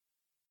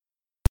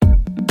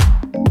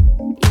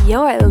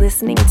You're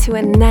listening to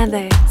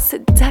another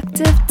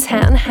seductive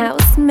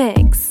townhouse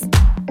mix.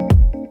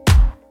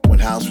 When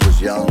house was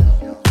young,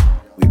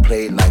 we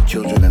played like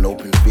children in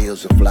open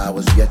fields of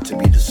flowers yet to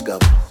be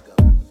discovered.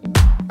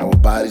 Our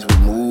bodies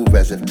would move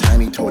as if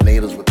tiny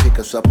tornadoes would pick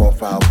us up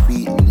off our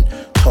feet and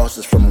toss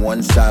us from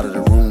one side of the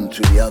room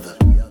to the other.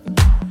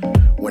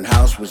 When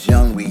house was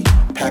young, we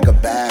pack a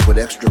bag with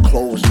extra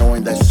clothes,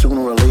 knowing that sooner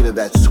or later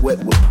that sweat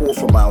would pour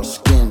from our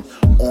skin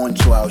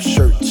onto our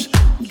shirts,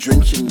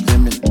 drenching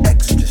them in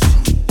ecstasy.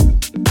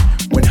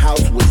 When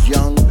house was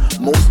young,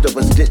 most of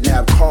us didn't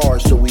have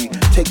cars, so we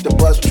take the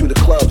bus to the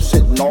club,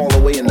 sitting all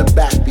the way in the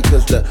back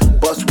because the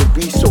bus would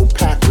be so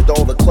packed with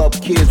all the club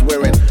kids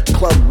wearing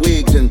club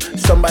wigs, and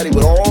somebody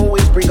would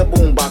always bring a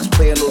boombox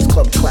playing those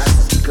club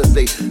classics because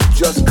they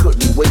just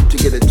couldn't wait to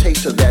get a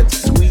taste of that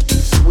sweet,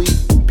 sweet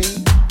beat.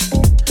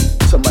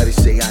 Somebody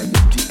say I'm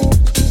deep.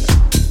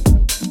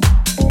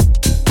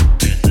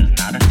 This is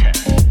not a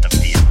test of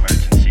the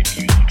emergency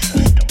music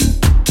system.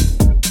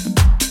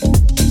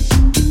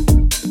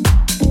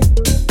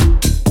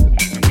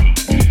 We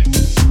repeat,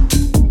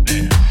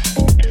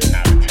 this is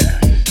not a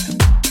test.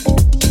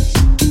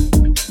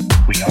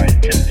 We are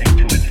attempting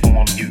to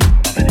inform you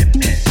of an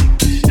impending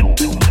storm.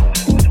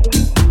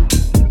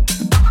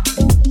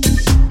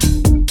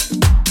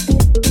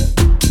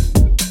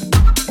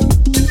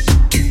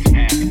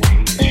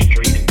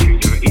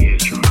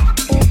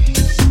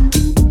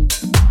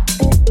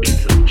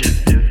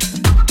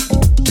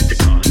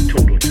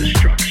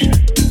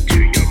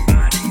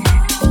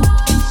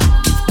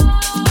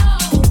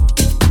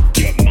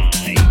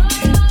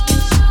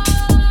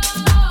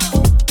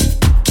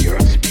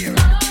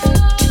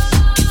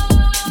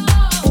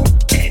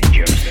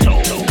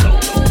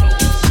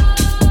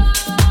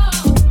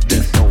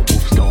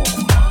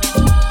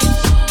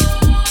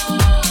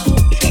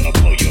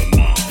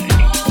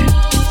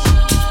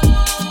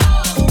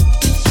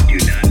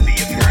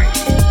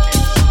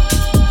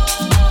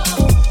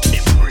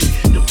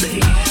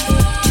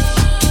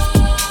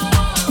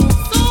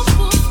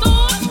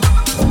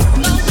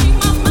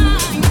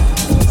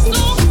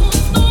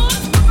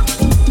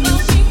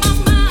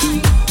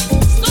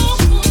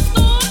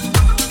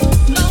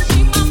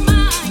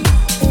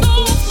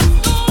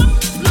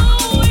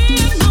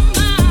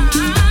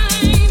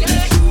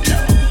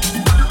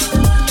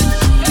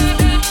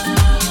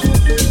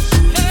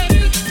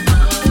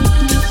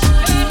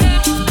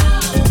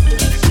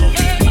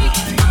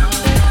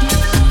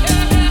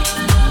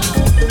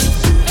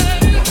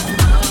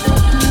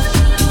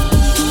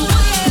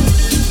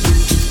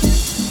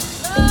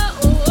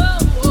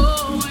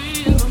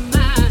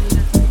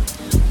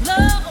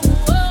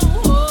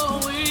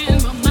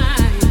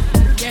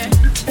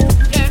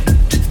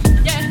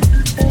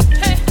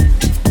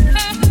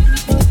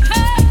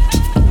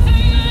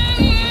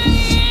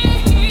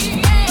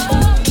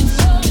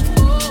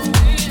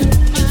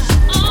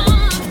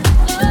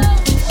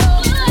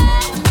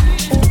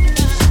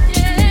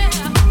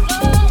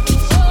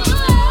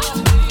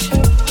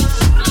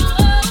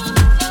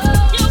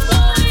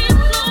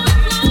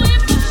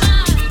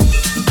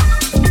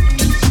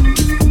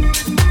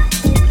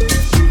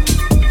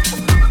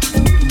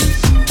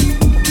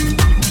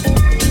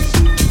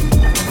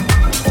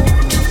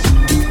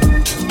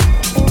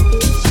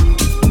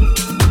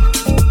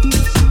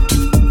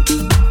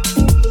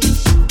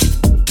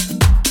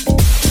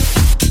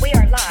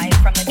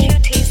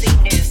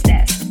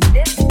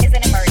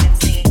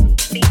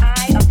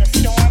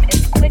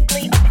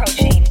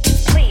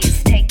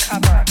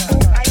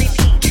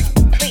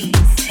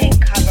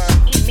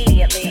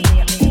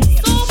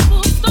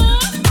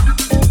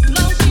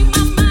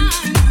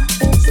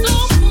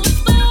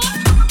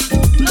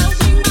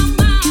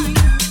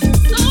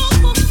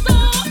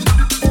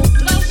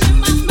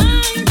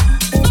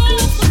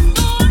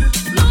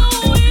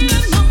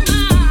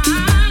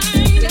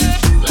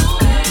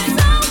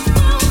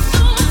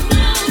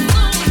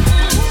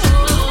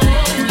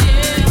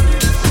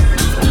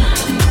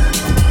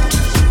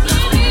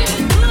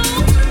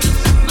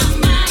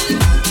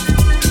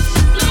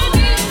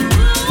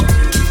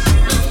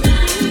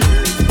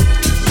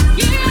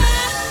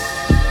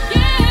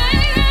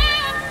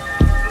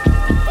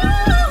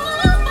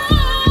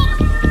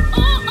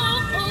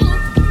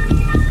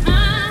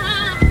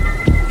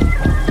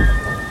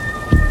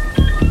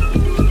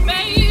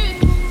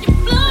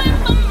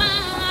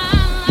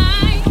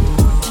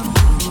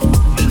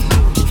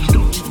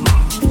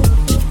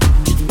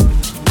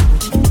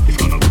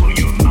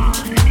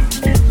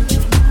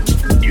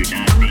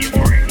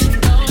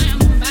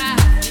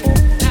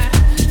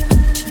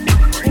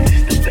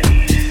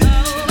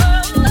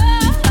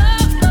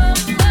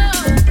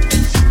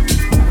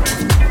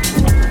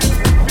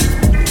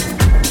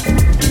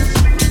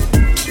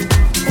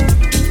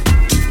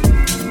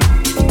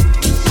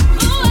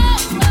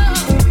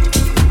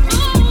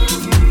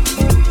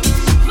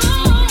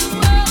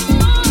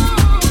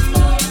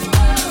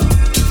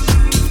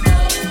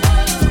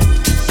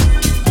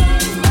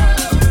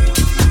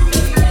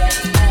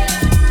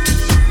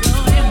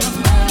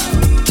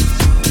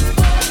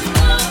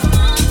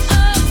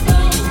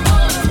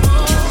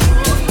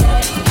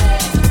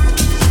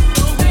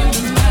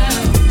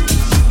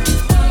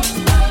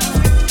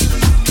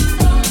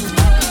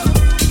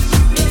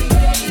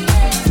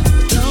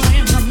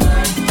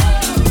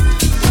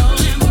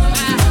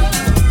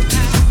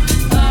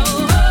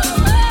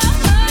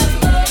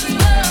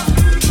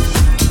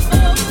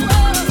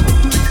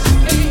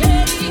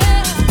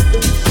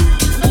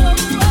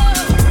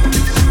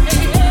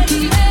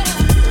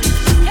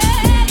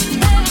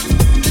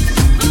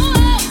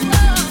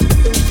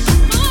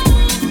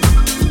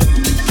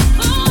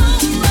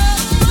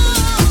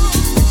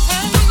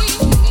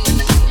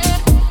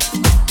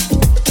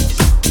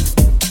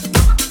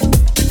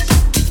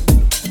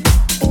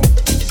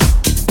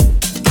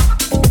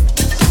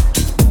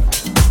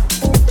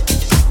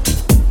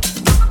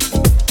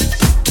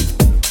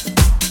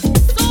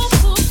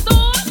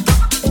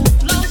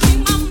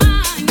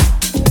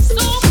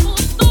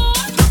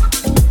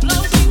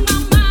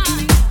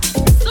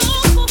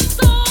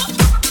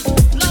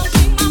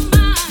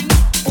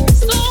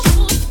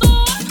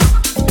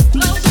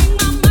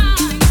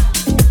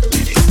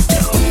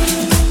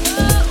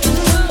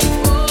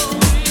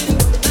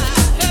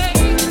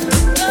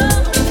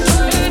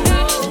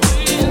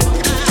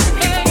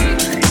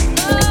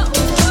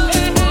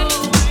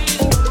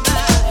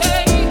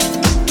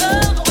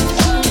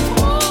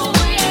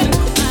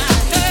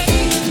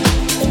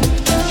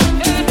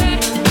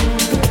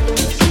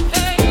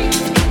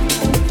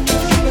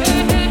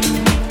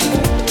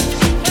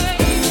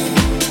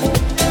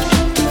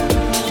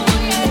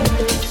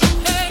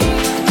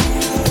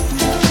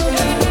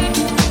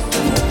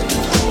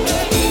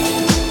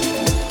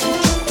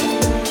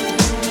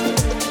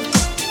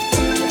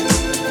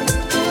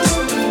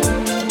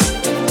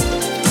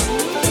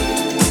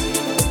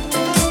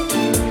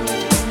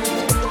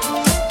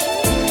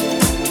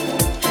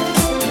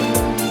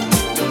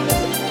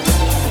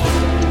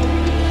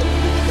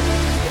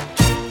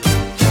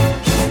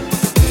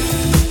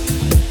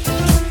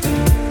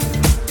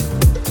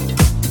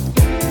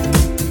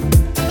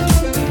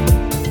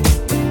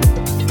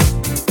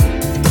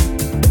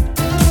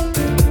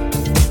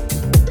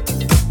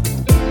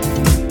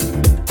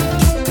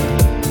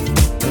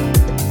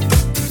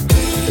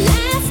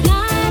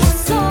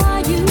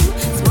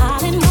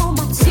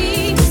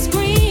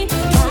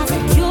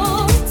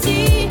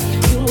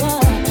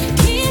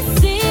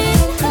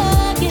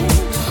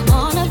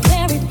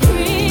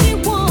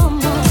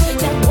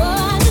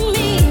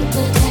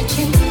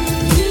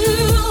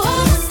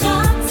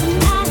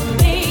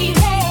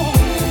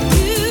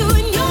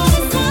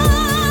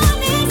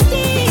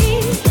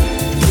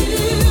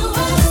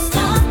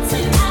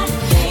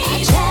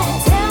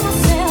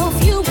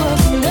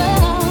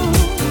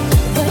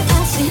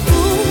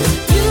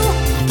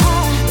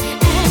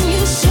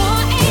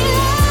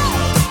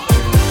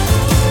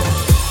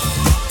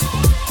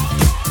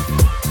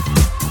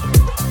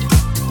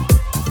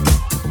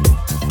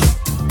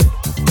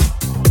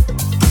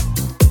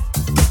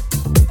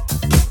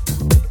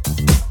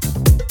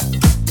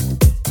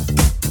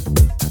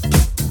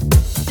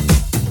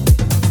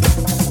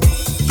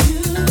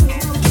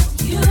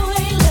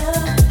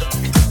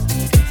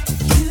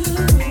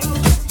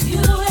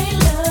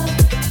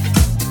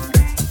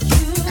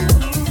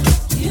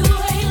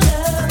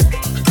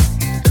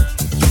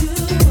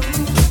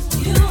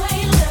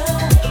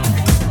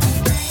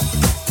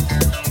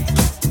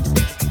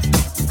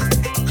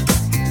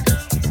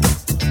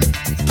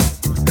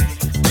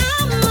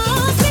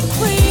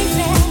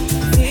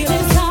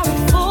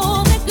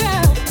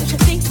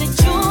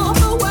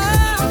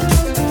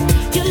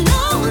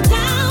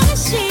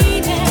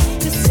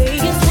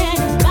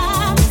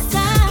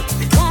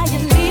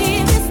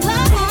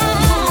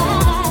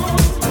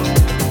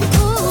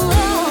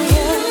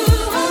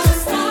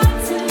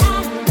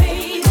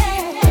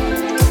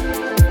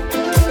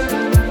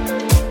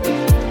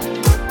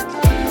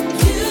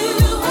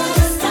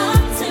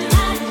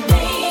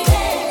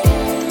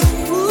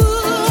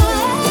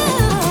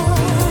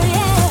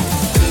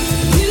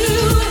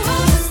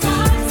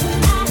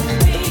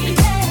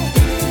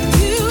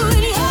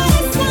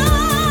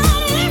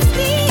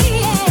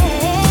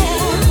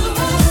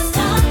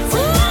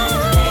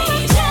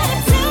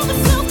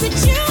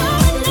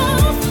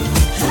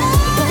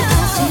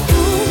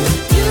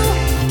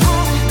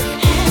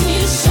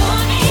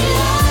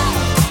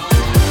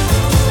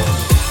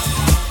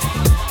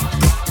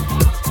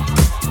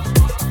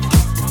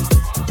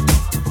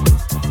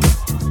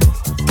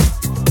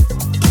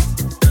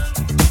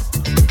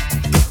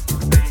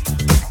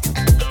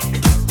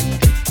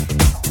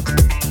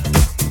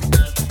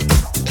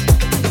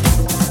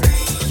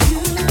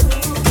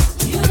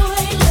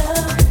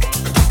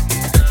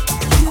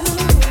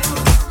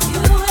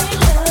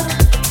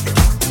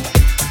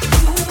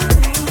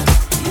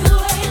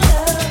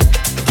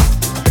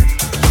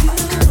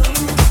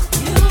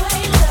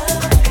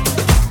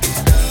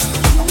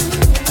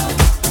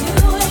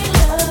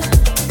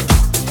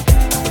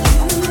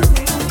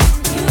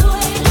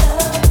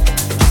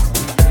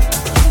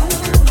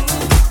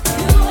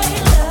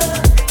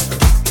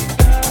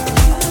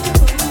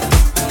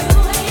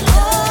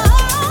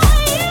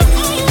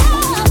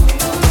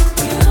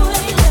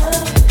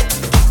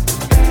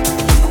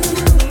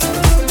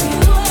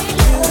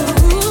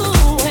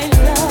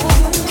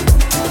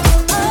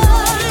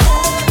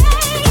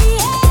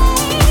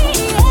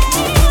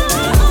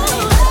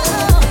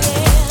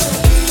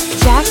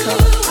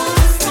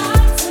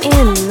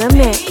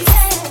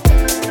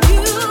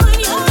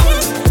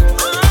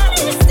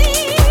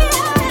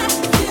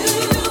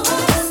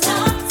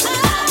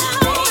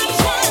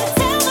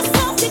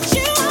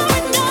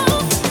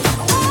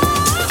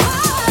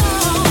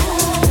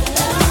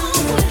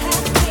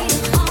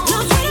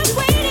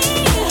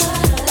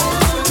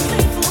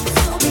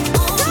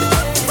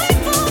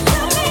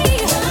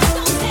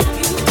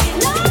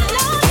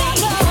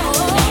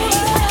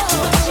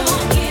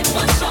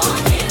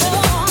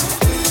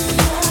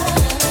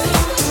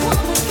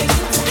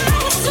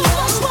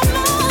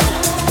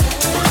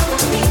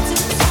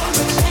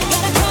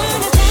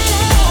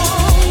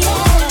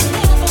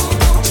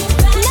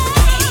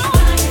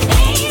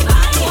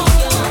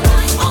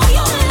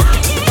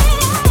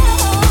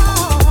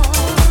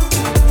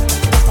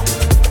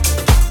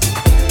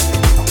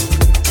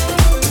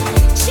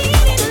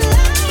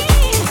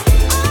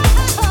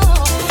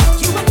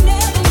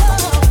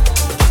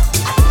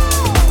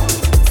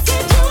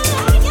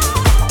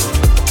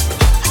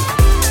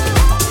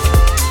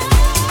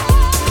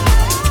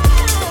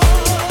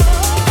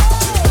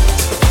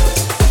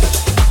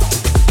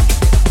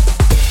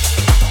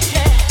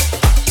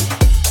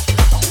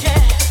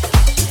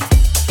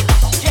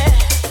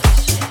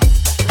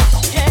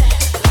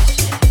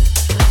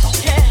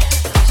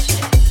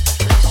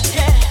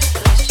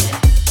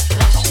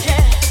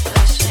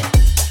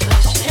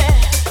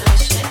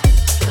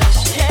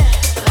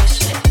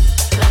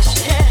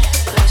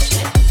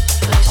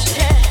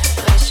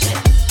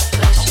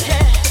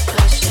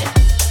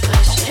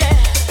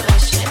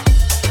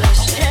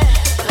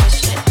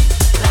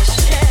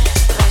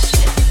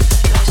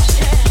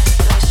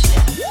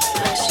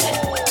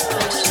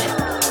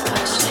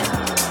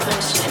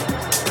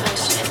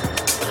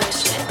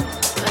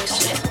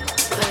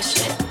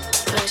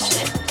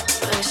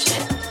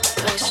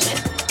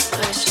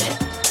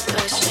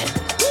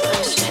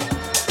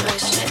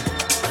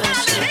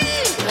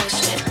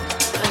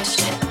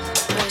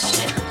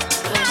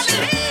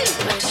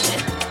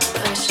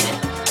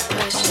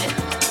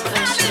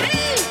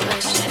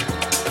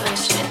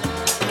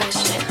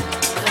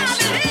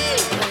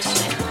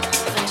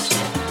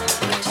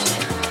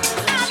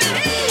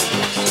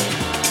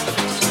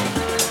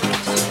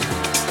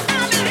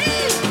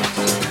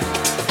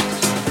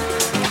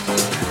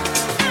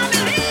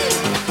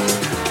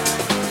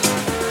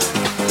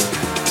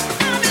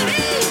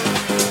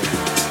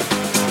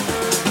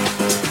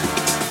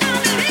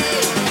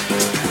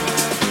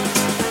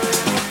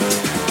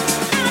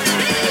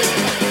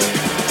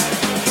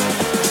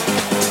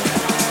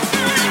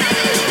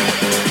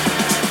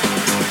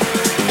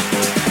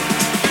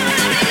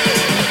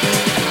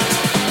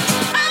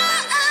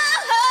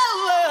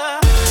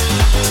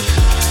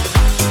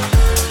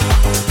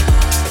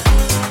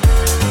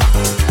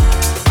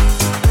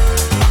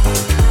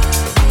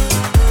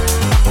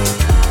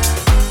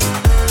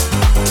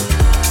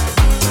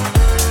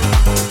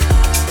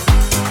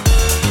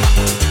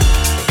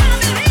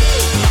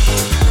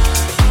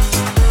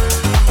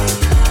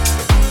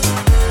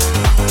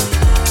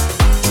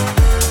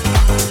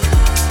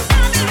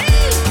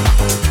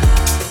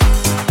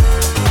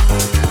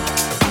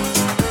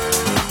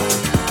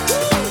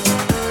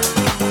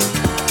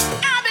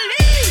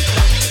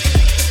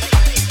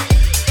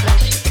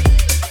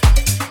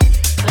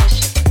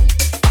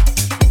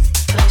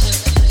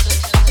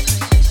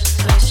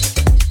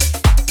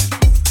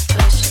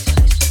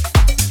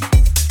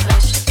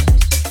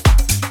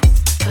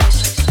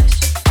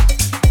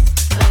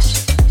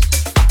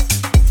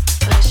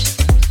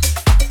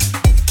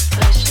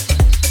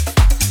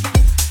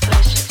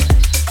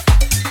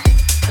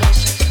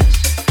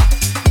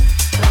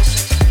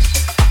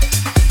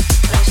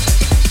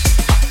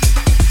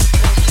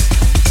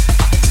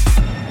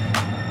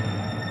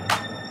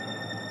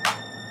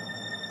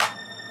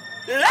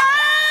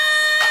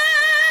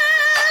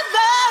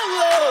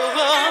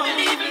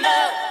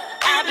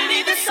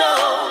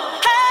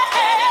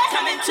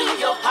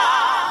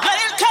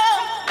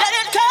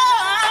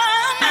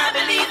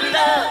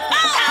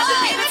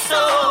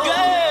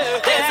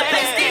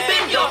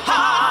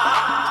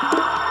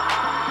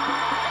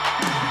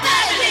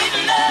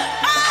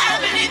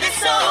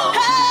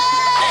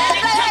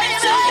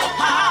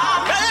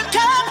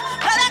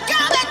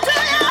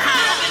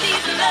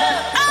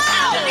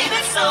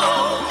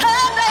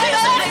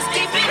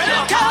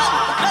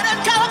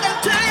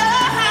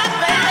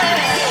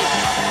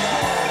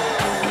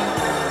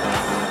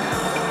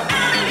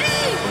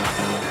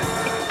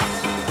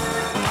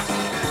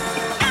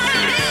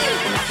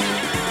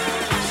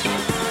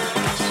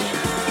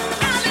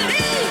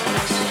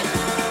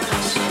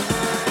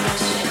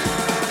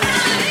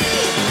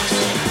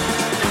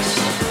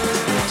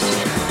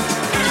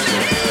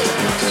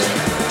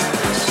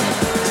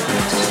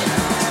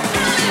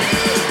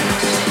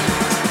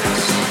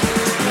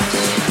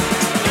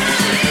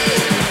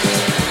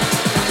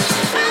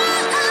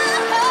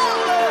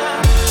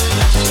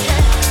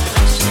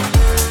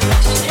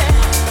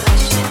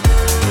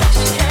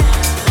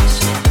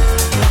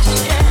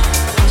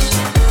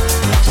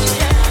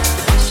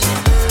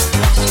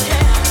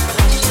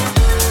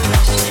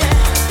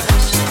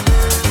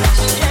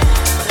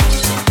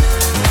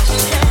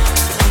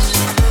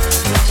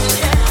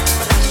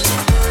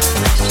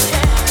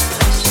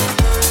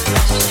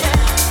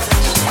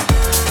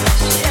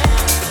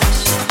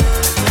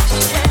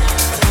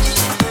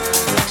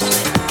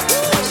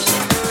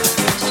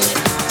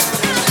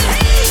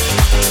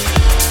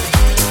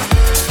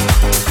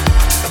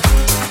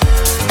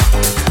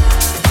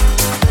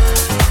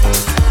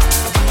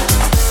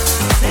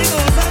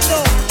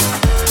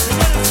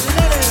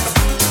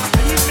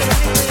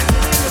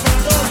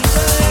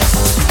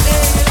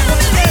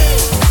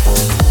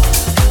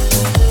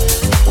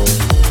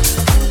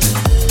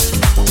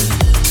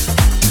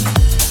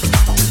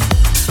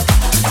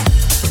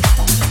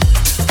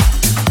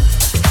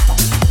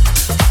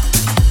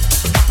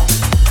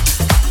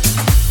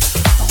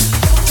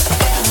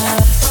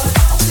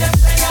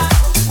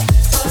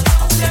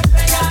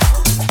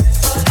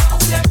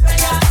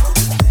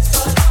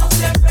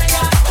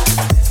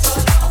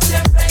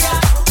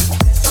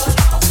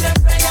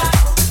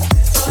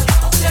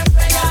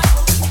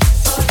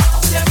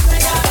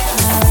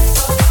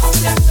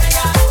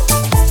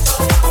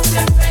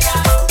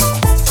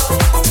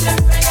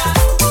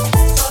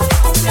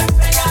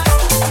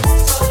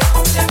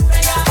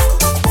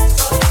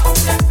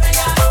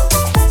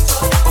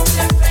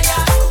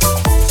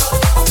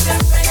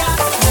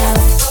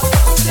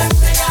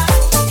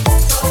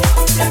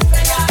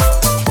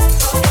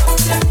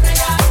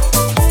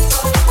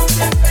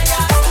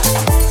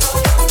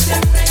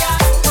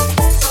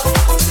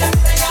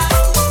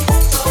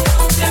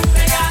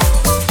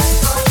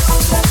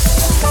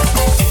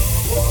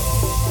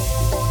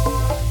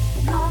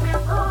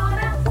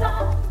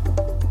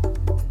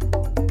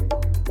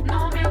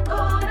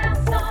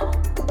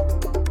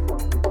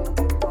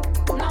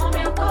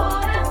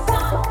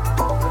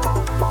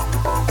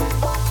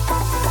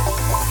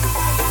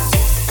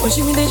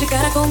 Hoje me dei de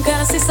cara com um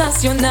cara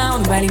sensacional.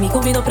 No baile me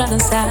convidou pra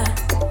dançar,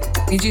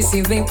 me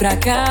disse vem pra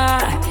cá,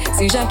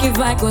 seja que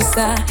vai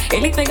gostar.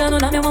 Ele pegando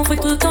na minha mão foi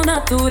tudo tão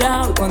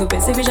natural. E quando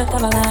percebi já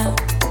tava lá,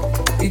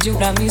 pediu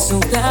pra me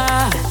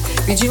soltar,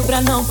 pediu pra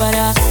não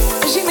parar.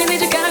 Hoje me dei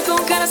de cara com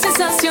um cara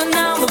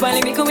sensacional. No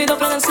baile me convidou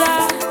pra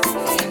dançar,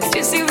 me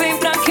disse vem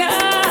pra cá,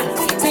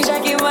 seja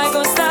que vai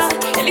gostar.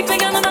 Ele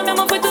pegando na minha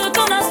mão foi tudo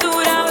tão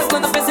natural. E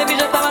quando percebi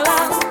já tava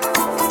lá,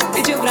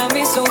 pediu pra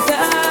me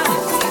soltar,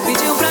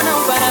 pediu pra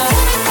não parar.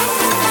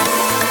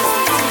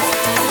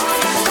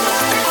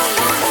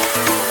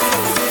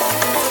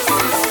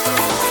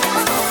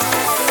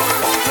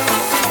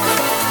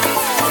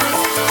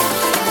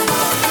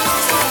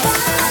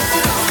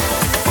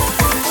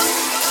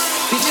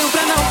 Pediu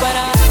pra não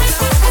parar.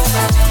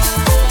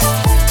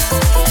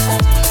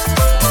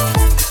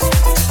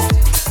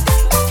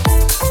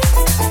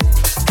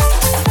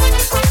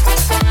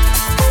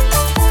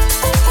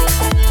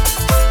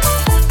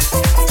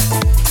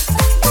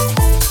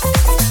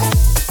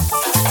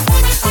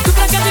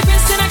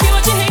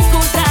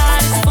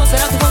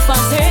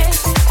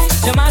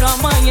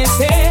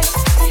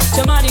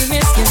 Chamar e me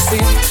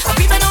esquecer. A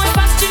vida não é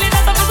fácil de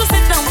lidar, talvez você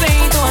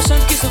também. Tô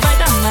achando que isso vai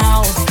dar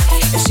mal.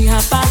 Este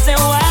rapaz é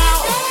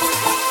uau.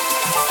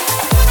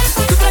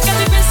 Fui pra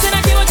casa e pensei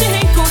será que eu vou te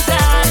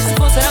reencontrar. Se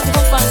for, será que eu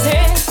vou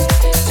fazer?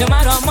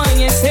 Chamar ao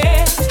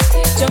amanhecer,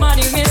 chamar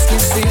e me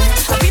esquecer.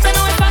 A vida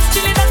não é fácil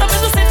de lidar,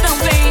 talvez você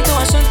também. Tô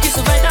achando que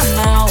isso vai dar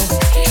mal.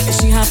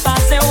 Este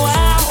rapaz é uau.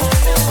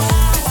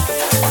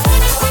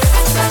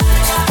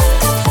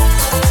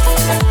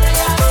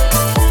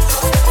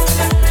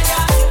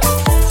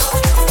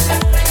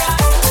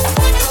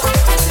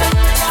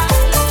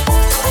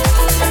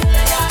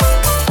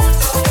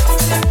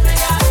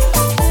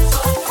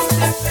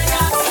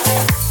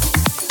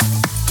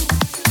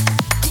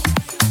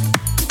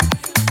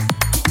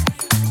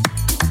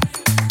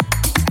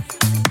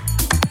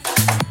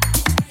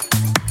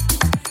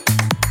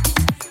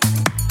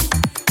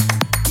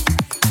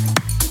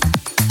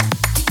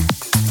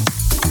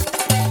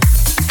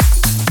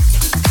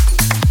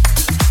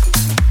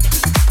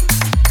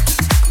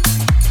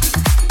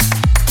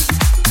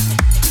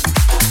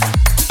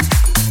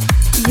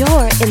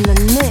 in the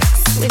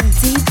mix with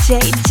DJ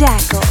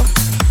Jackal.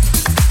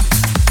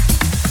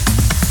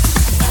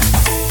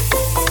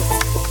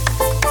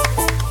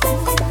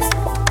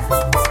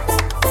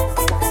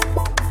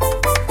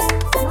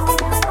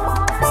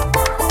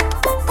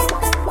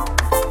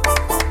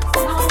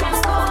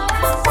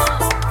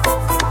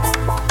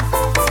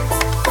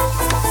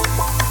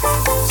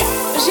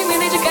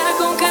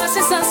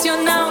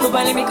 No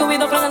baile me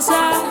convidou pra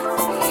dançar,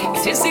 me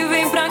disse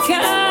vem pra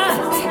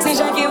cá,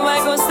 seja que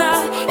vai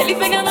gostar. Ele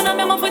pegando na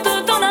minha mão foi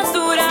tudo tão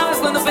natural.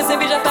 Quando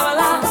percebi já tava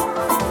lá,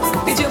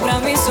 pediu pra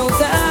me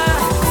soltar,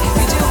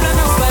 pediu pra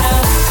não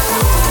parar.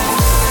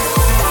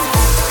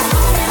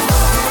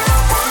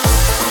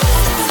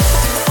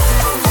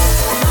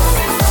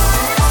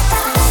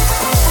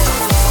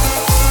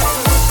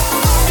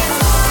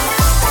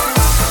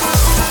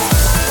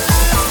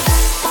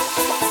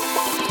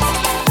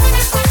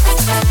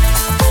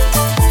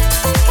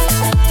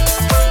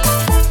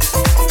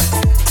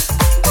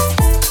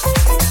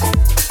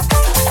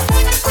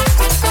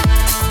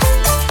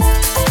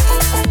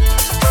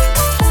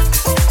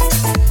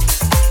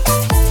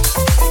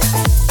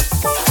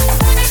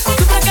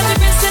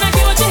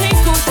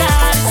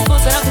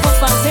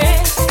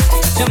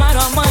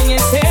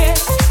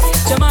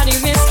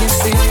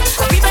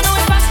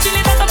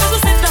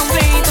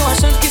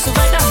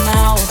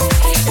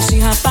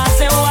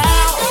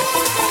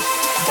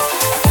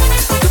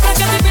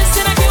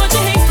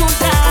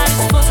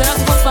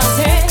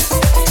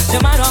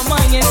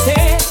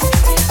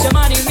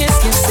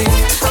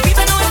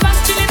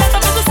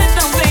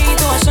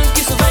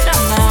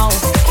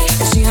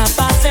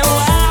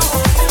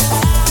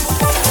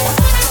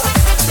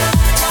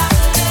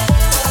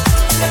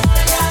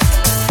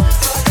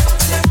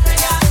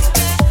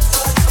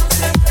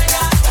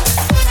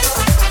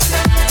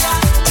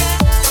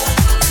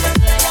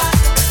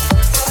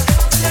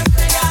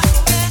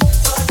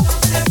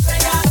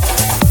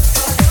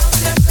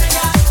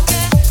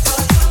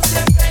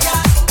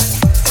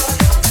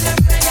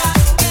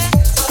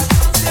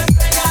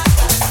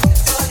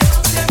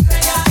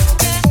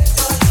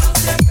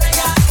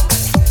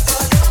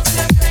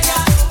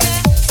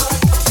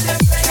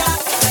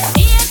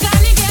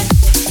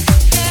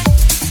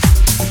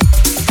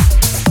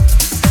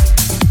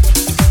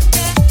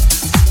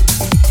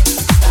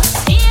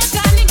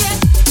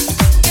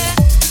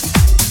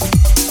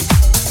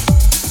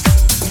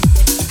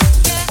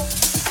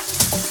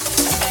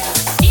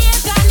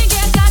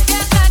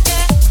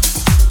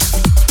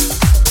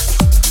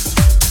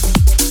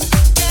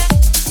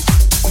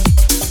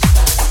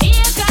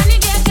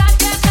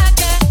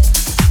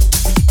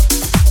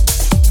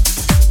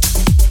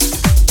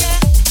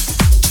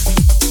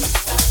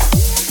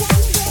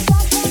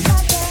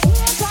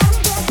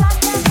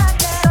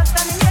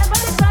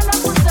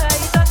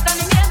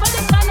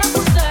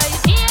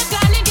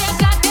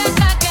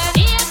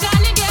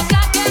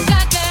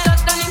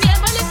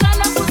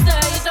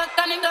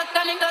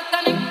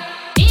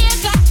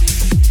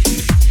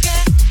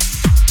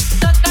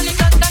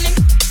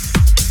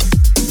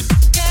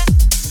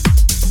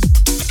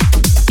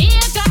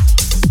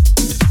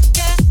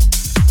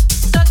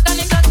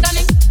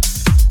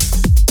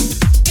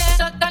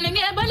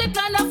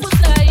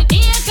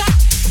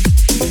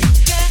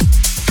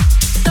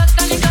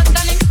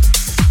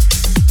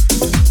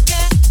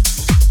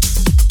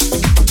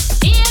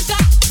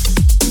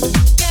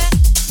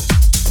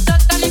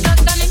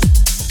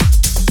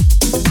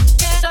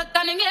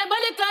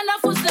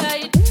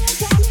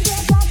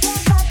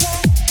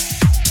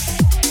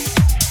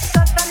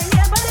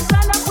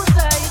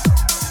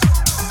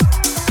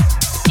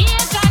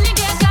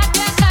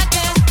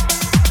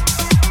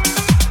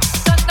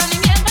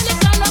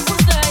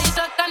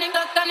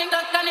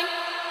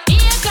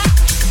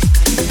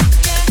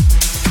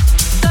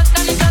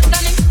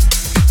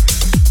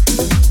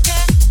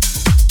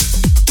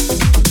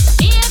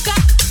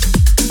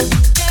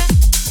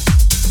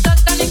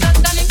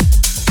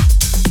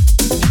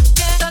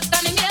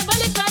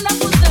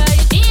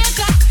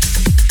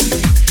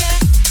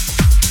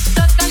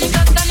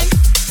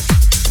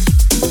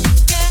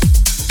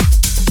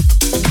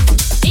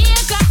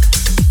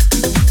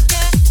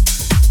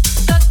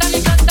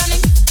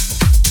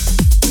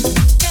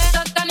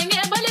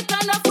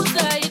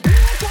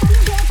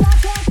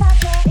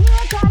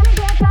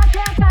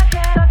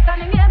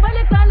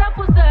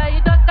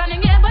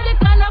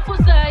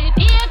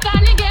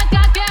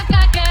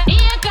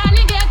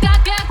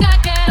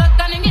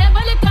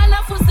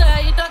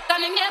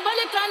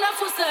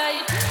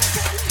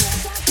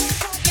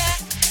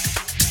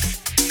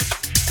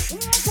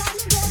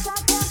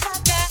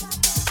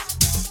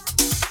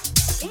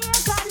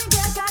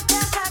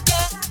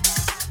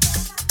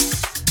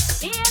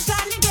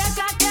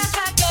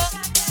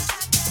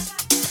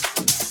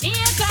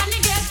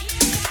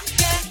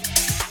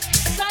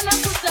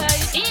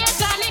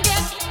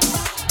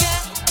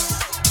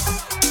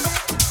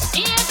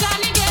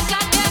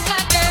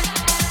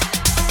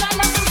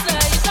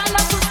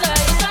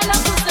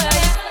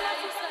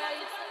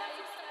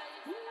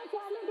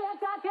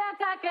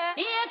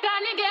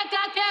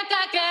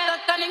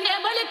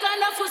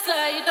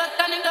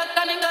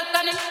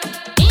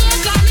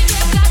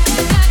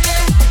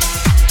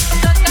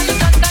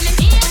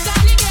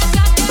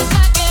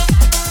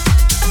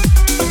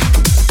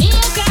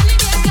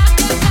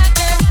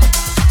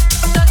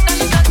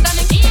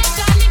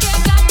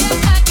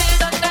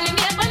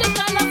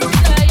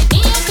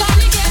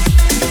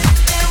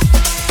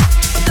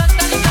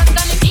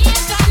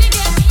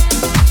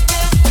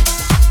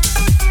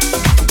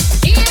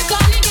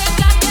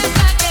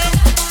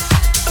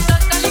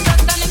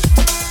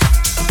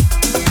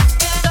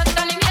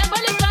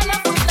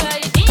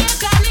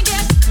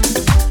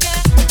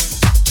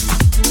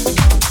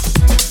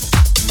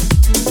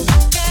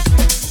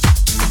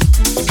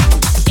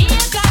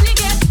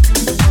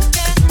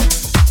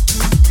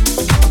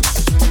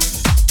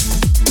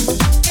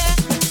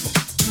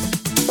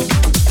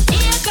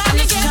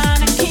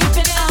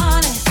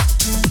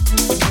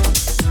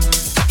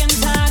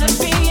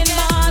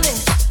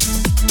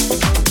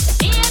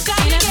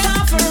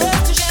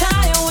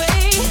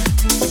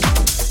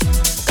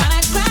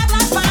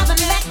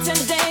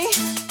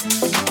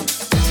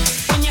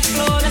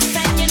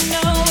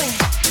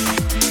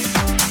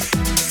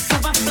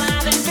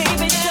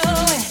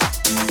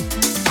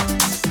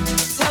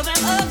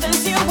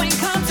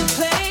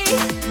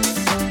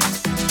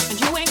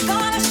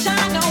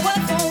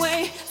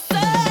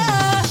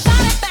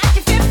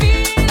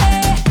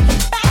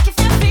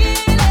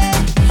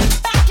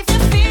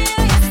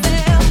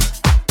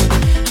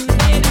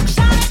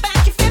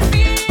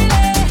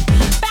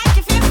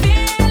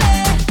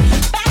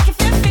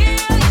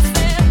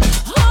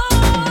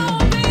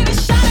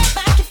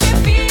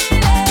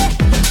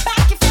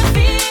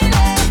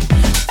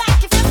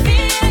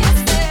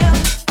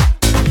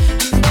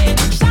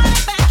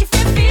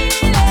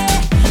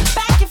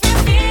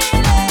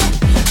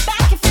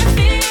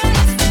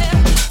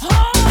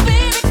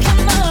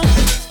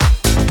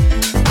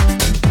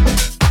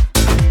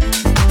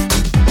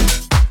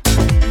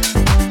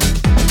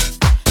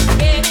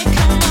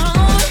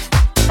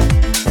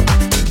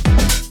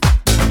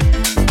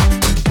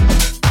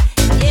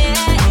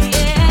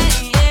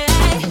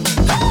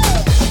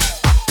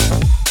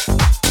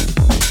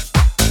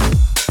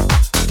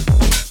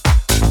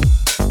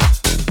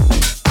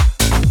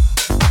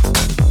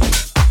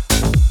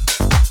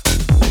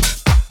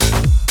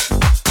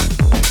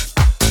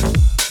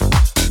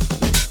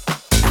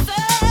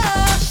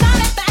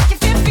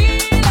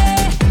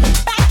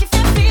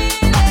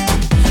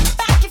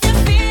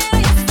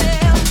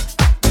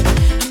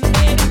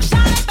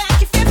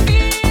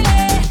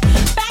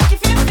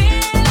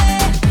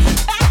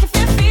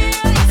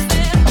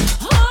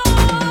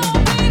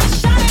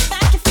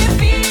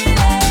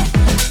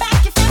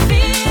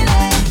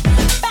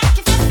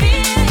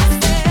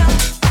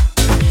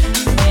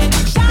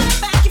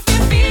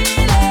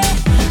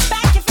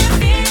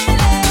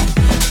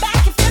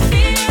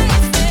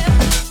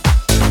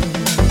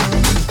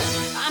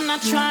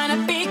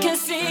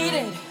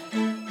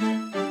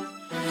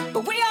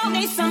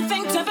 need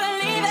something to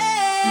believe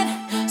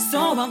in.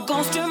 So what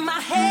goes through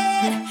my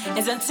head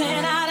is a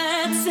 10 out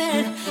of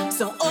 10.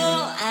 So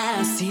all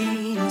I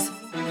see is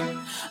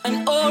an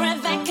aura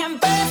that can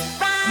burst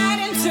right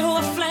into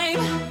a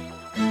flame.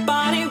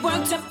 Body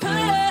work to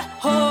put a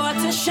whore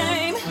to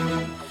shame.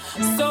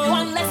 So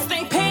unless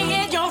they pay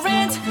it your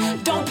rent,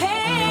 don't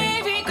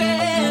pay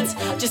regrets.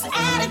 Just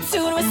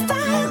attitude with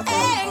style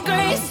and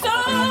grace. So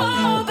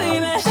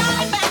baby,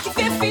 shine back if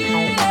you feel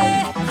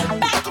it.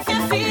 Back if you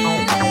feel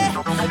it.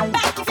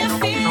 Back if you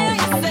feel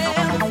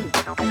yourself.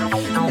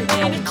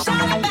 Baby,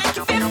 shine back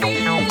if you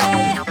feel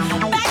it.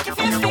 Back if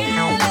you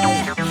feel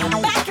it.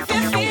 Back if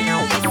you feel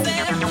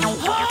yourself.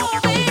 Oh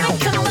baby,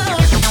 come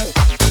on.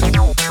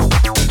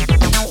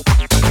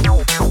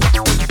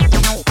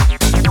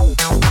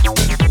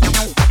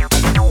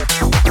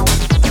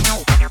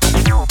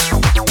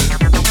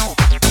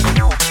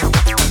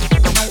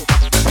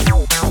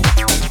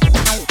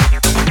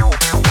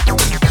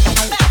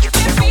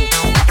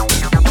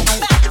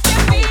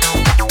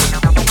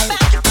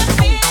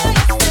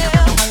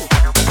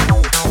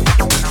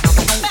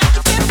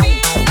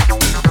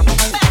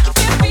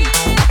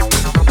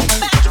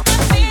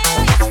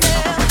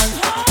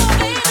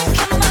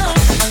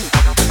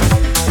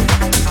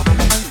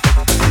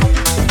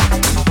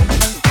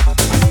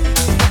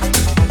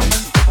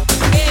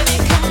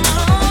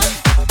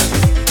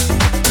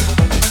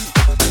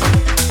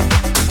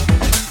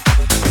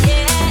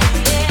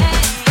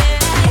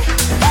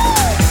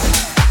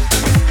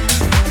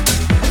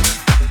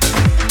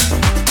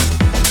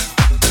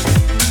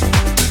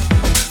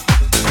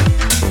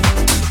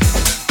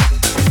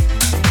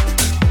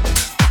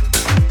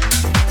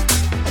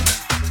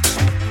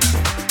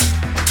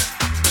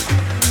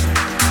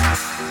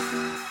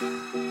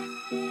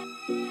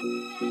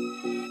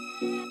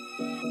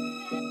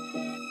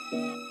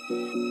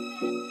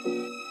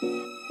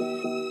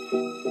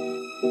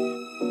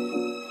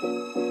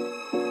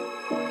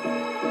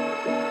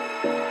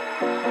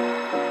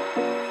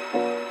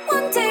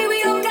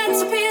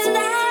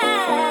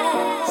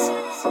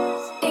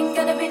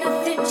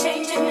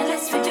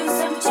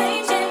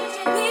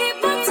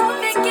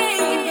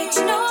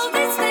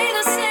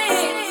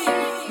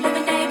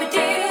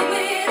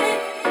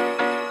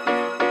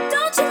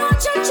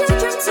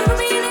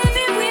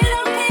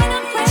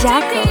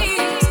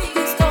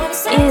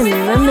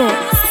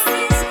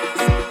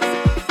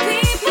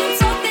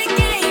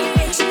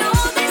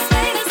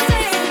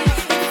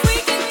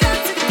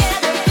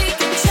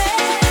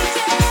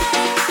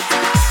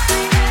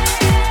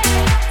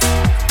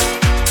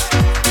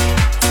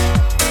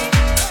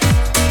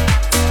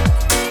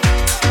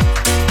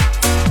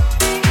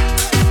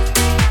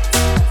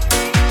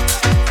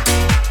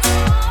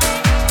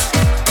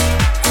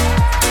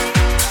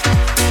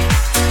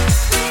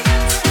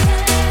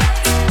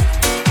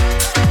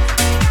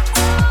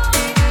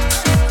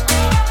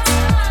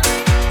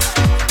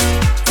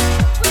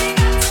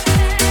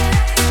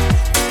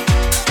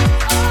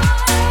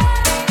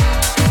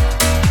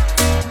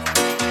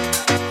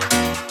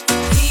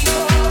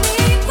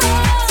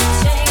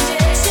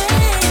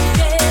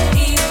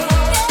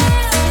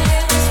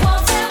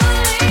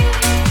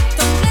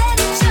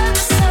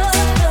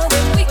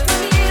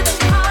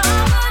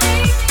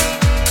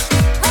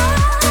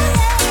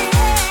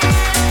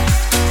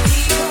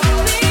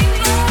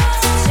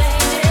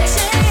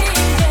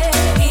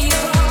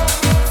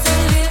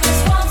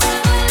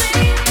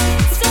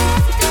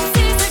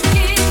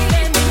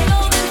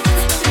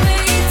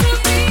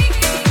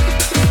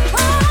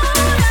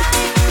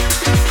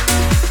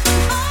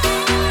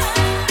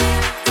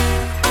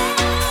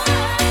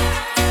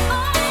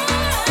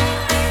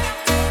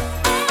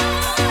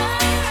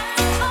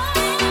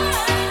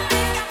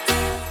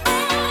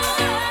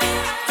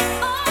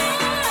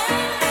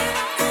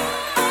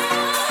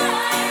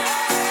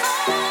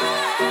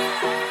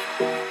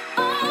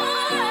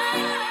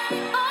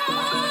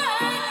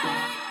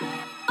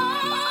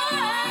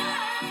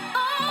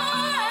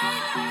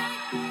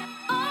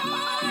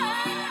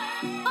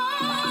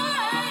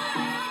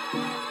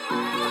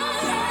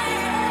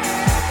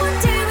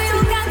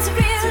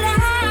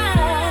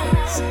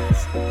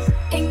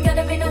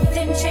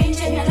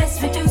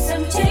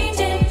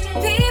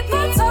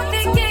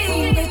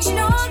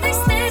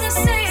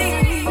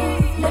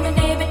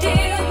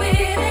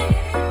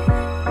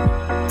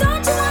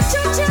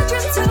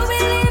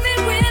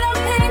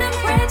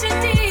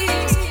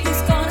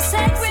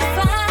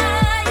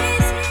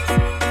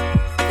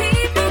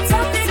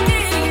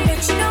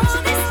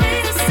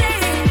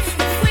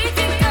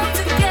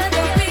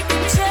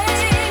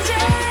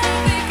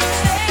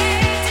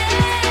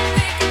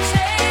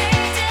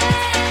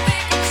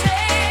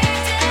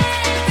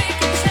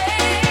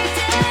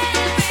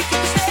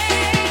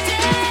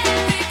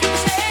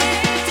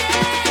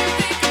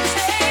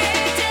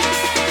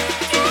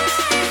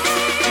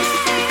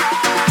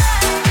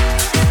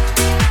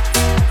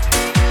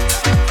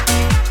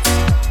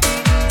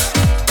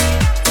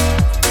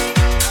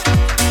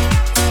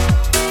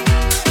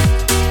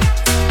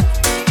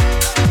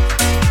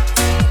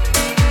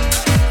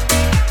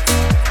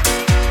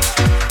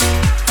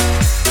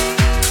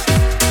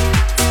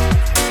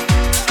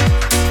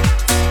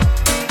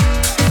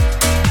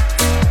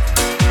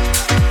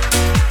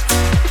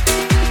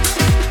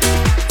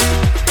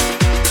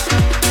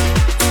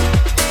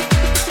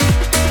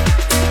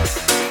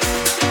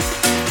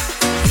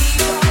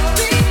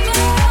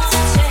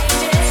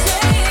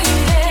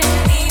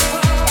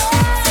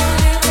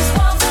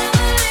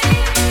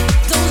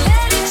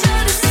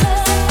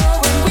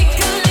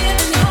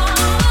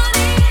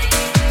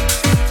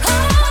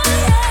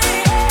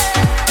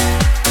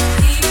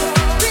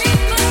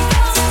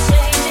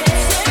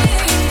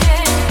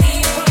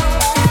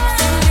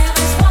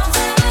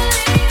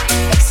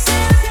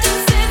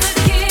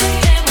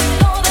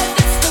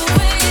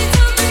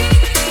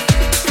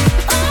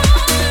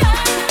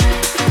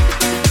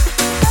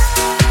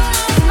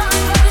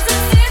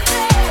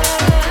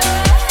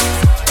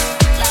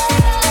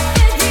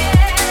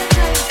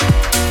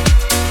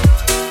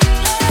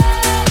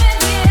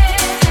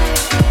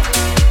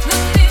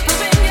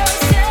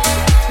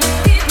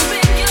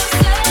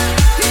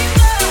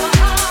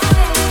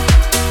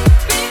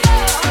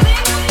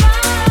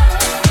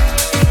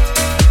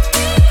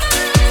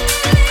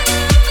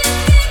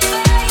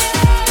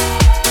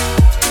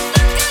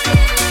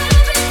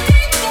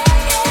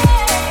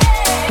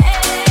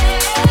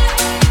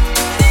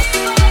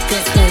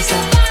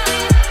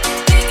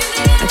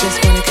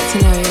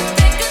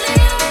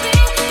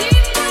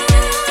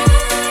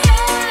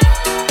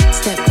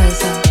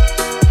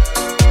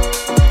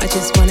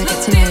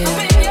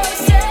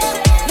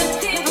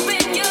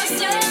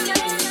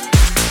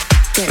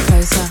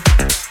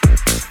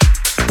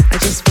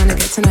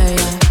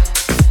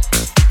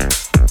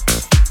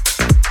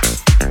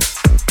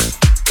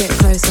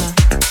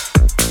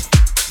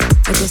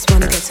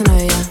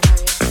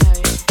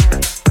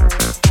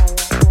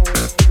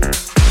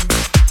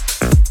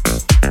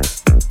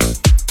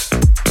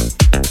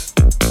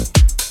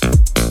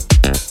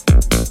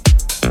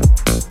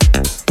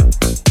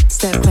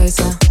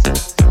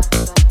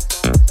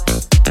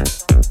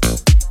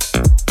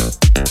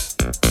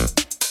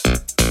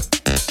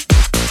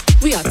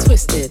 got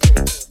twisted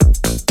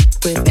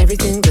with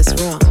everything that's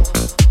wrong,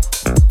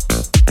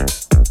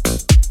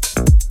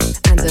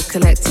 and a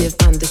collective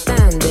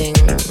understanding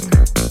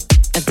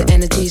of the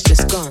energy's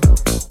just gone.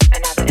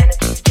 And now the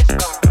energy's just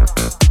gone.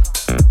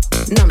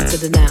 Numb to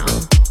the now.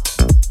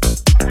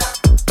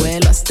 We're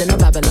lost in a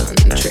Babylon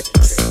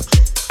tricks.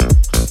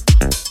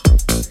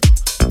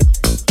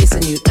 It's a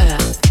new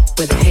earth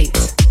where the hate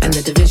and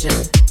the division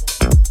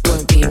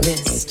won't be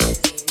missed.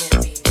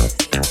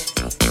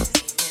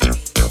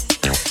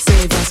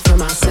 Save us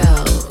from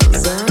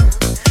ourselves,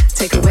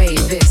 take away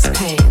this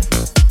pain.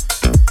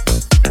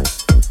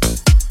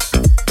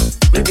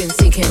 We've been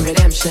seeking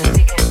redemption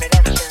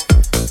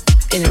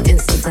in an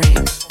Insta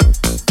frame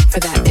for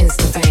that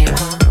Insta fame,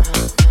 huh?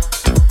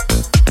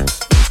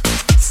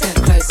 Step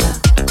closer.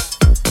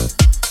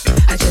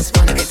 I just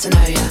wanna get to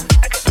know ya.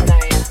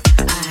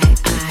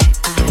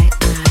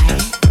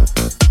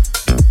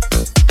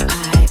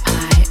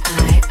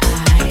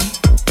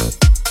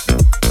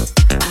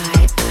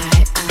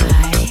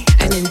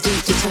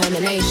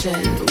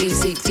 We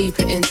seek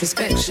deeper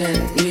introspection,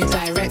 new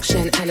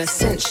direction and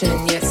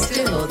ascension. Yet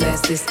still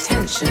there's this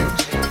tension.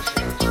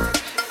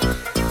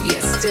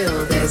 Yet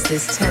still there's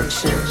this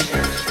tension.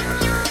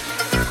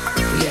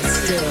 Yet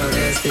still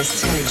there's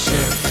this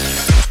tension.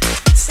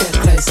 Step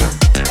closer.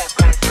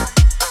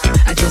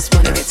 I just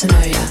wanna get to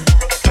know ya.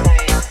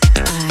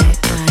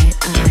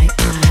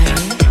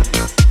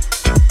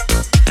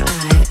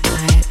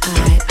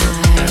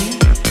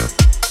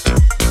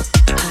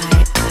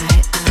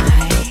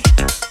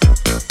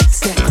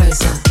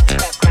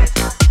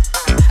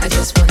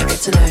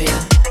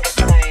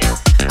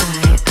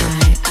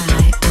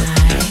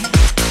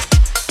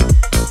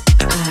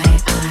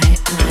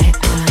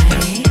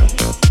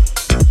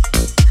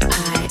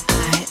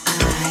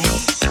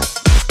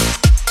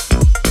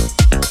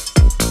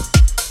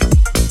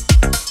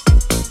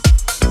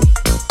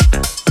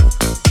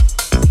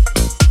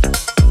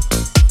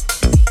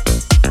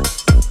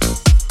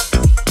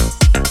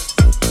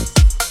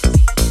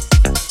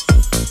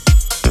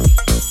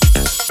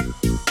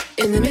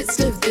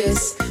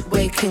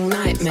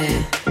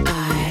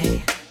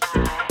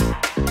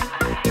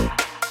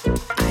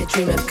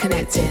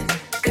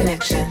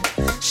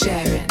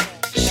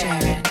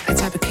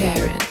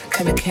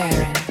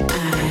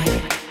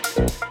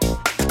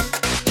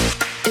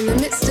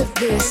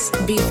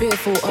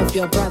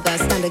 Your brother,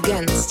 stand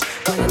against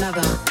one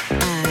another.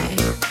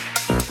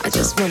 I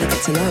just wanna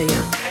get to know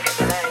you.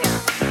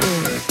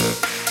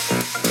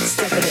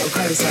 Step a little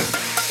closer,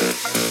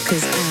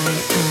 'cause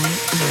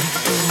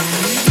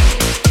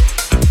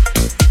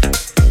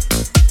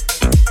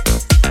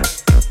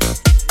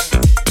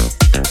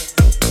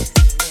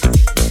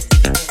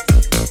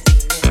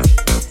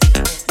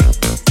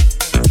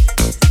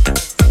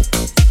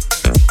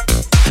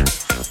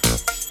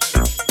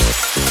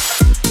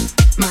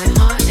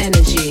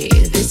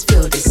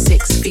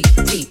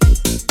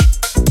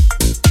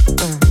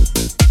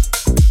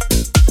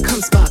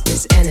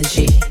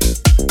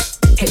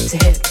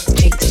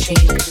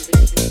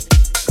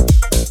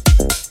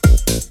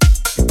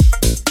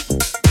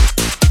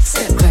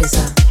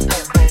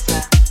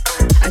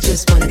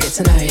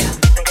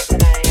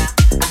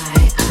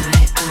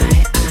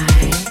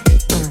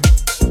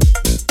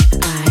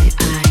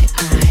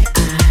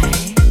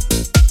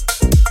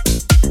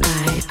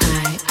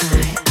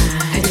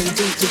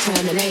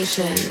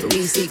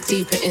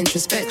deeper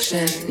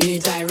introspection, new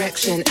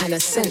direction and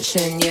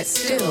ascension. Yet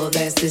still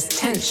there's this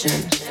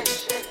tension.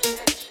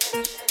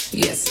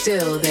 Yet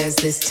still there's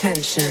this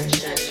tension.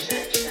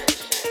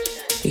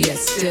 Yet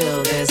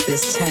still there's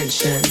this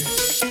tension.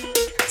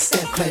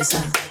 Step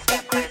closer.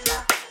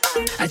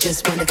 I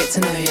just wanna get to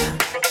know ya.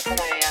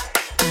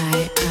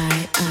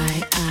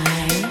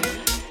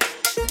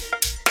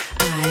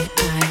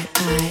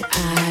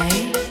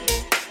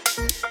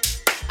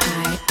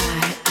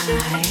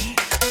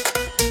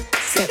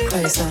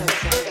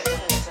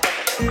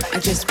 I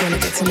just wanna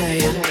get to know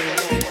you.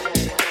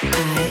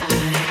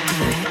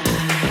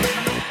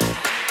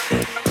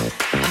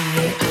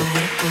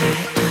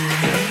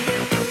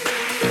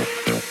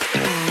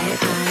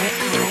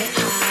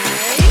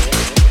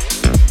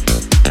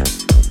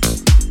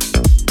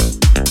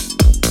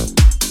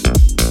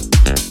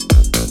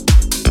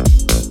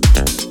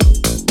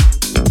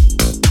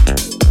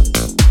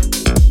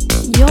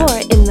 You're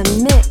in the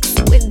mix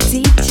with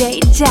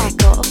DJ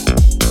Jackal.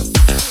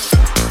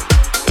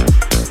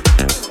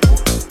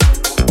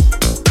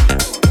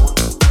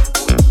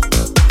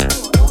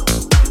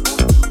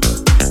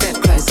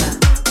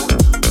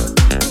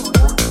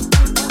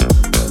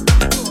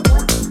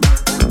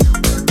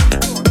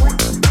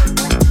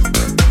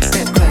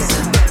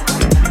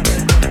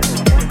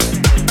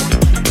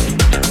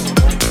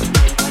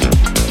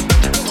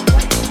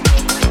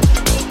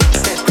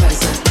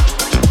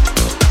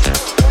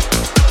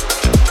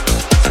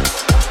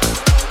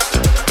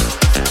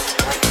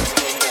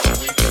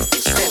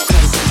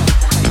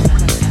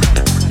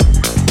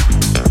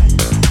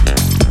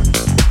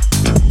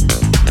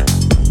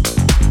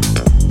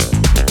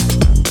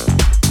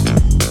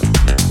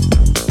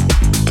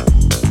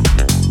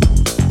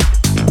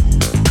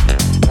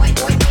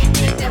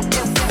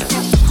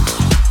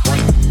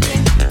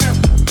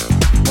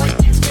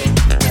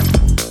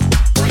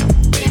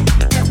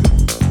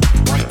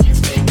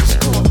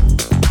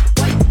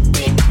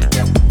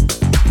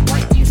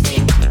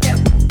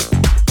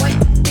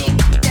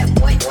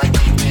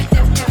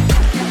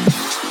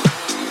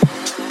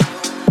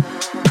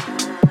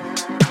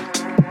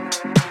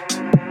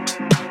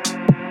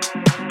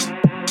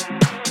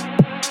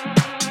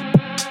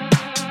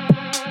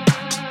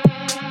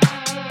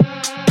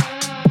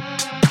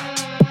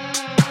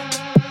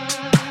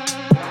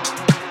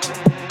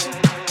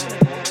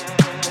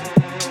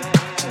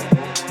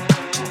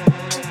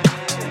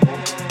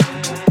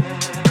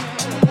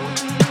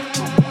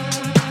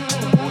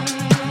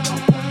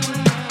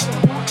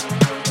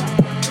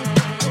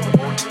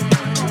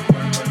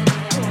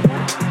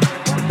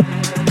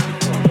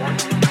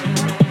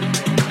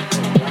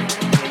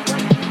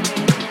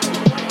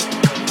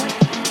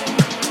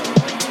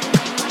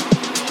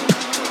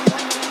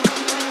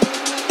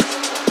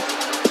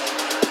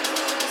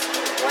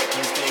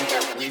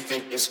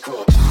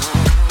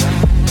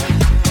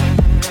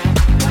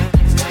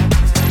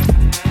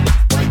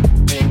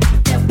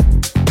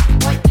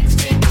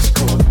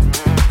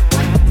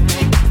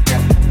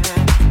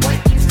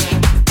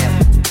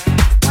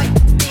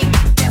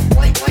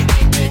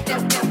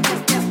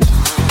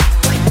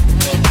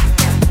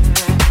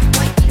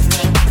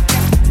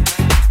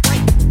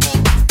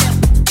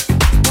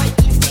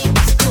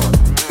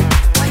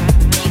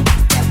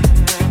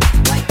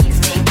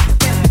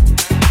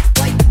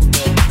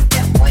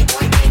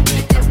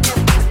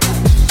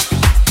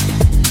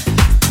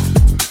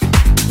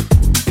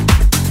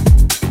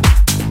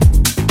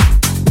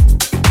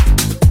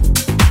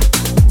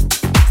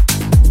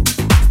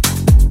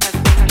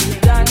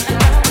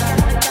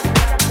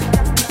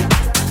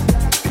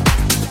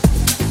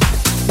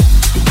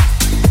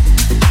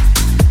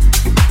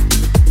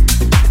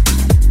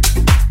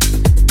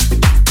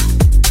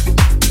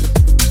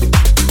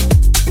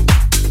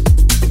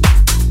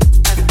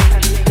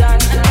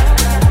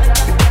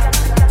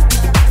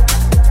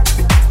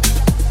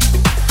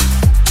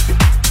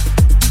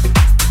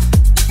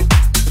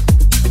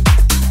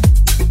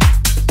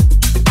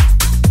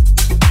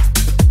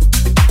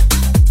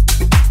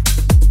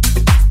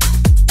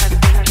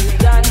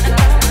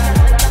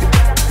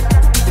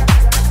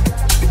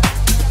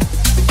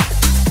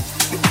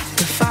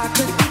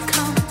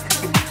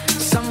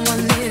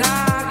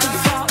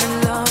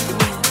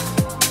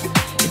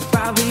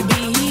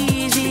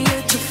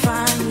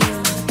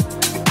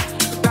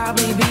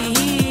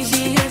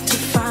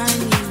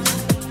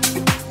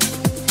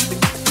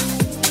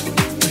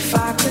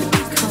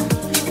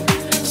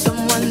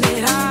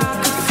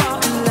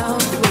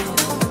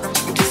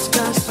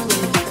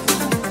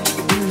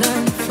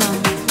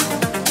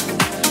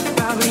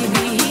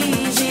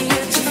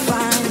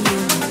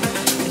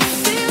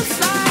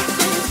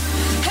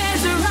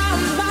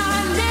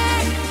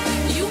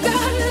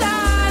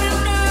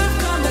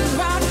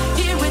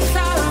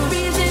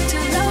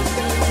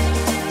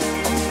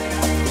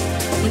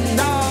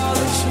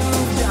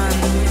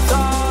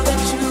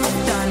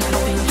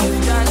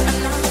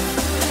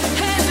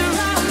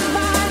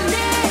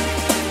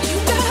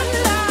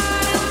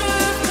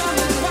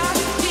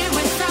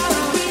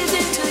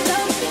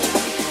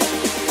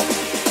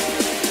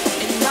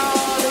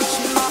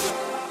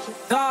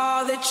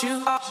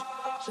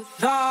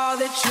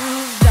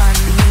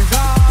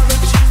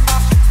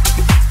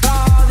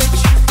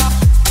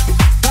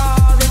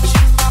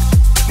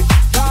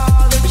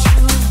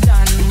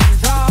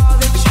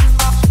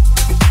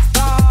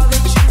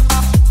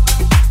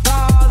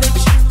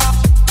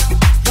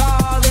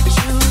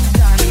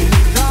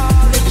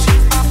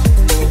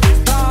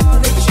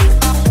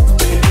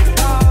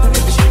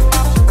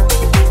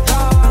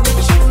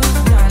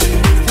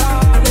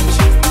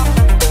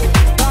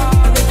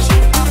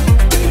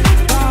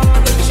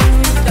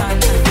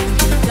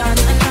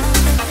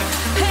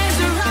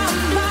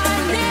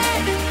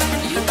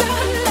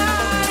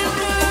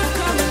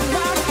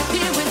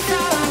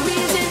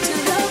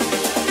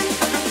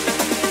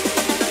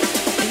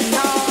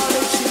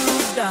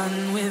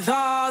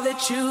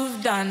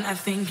 done. I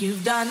think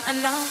you've done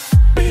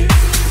enough.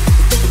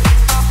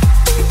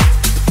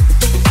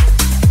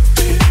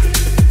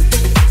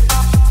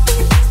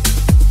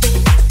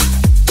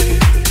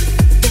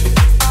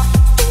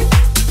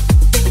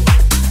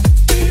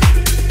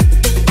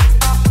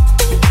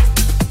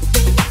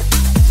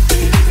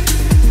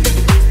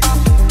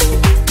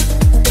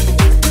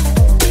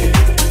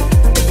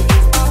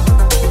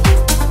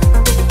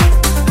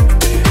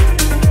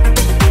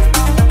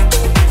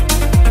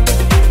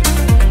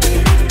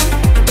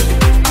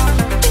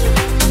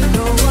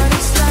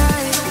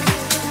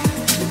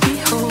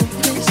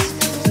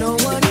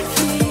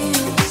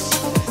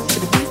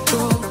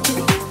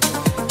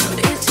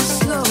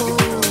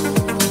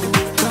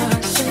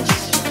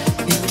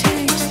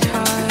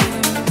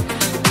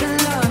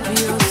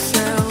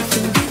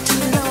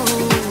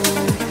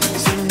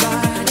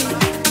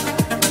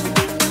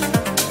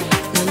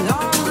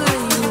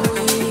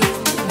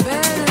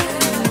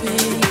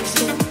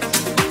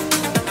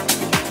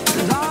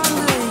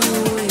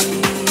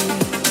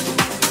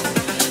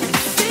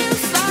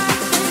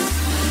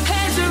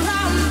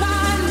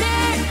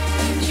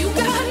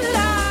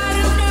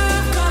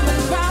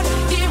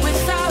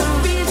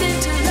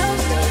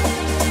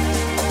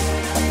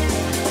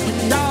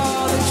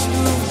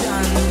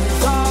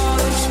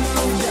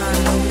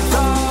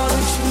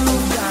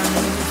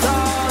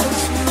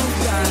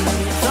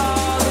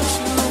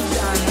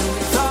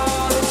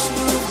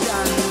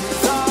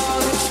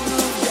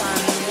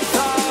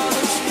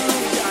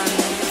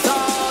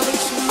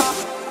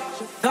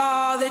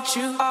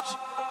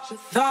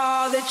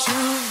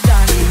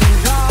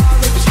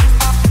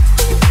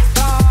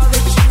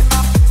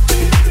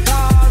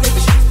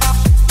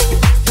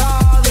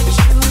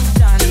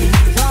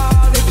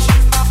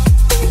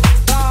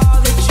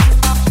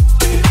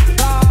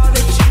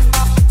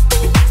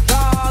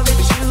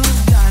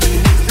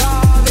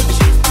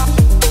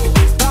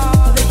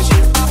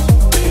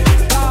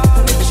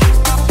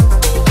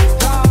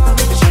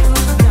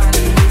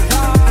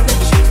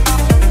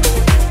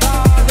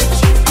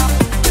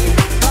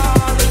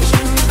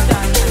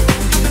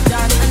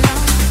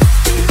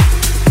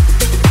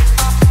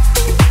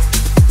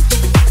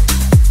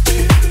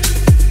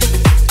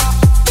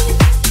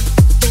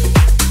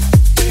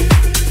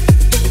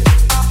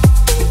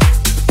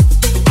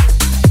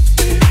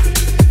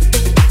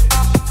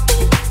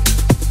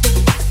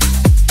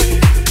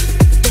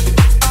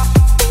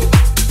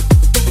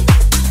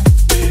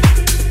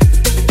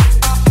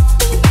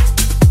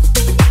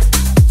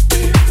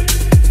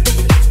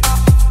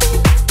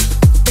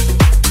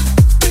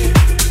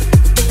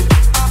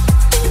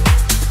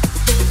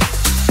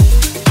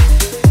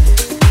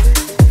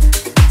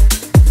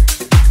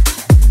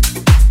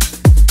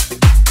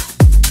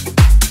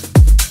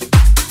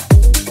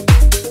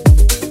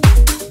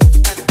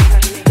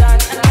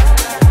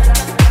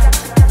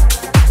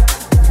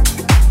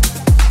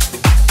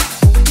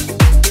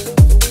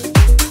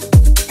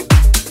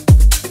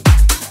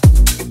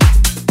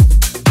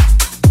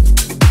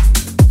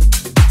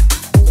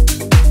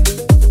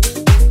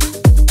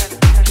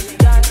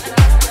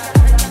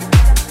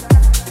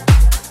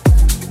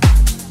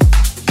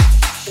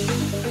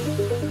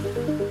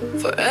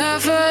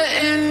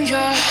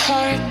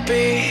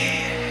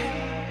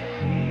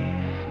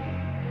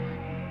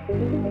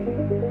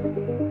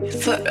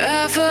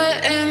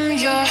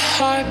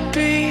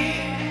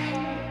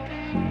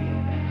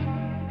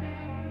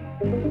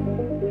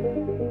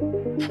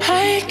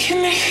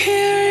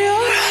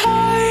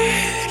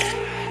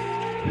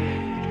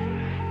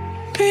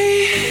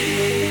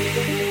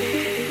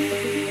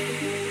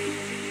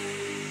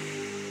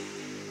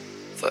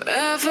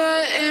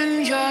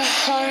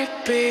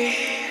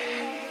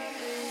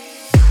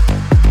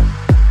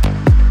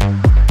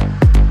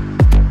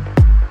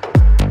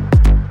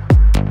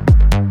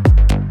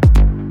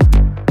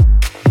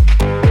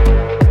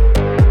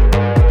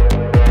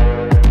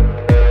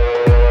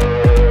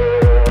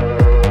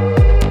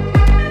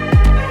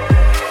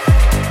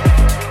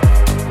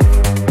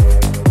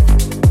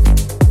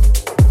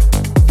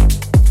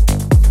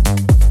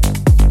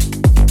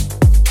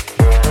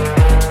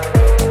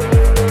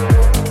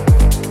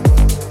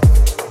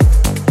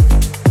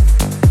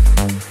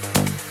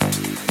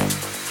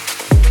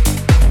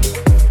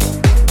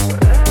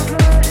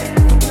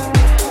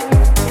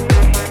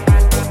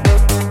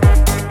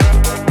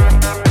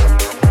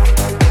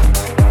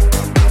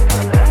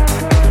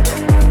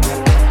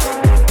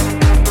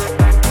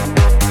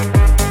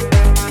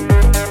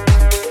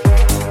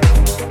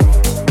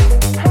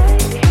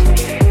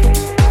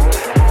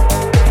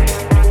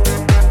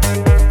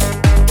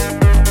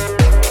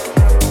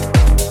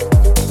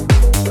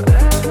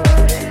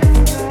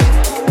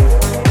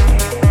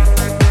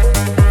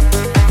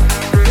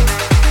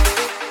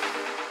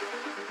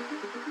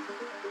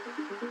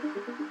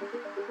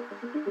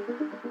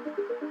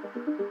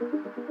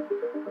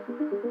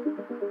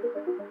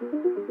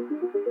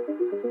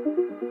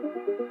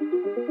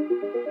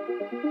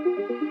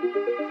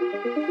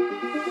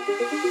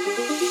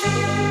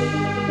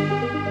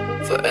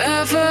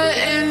 Forever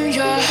in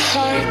your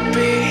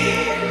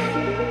heartbeat.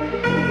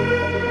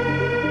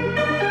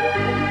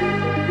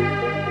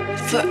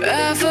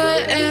 Forever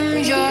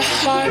in your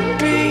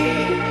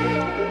heartbeat.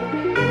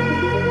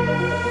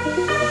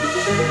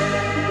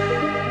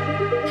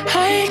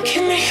 I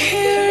can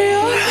hear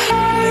your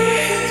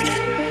heart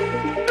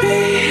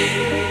beat.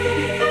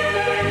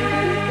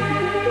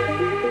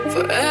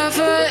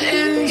 Forever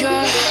in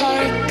your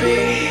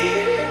heartbeat.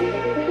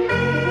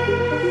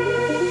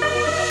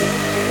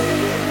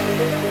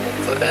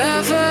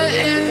 Forever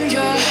in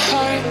your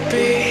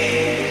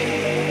heartbeat.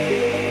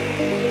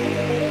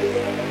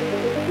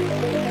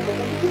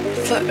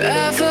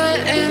 Forever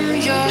in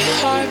your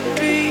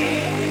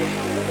heartbeat.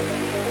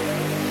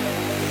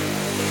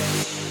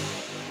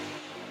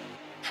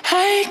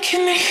 I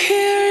can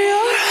hear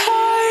your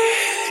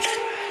heart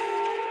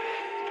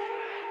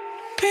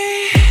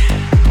beat.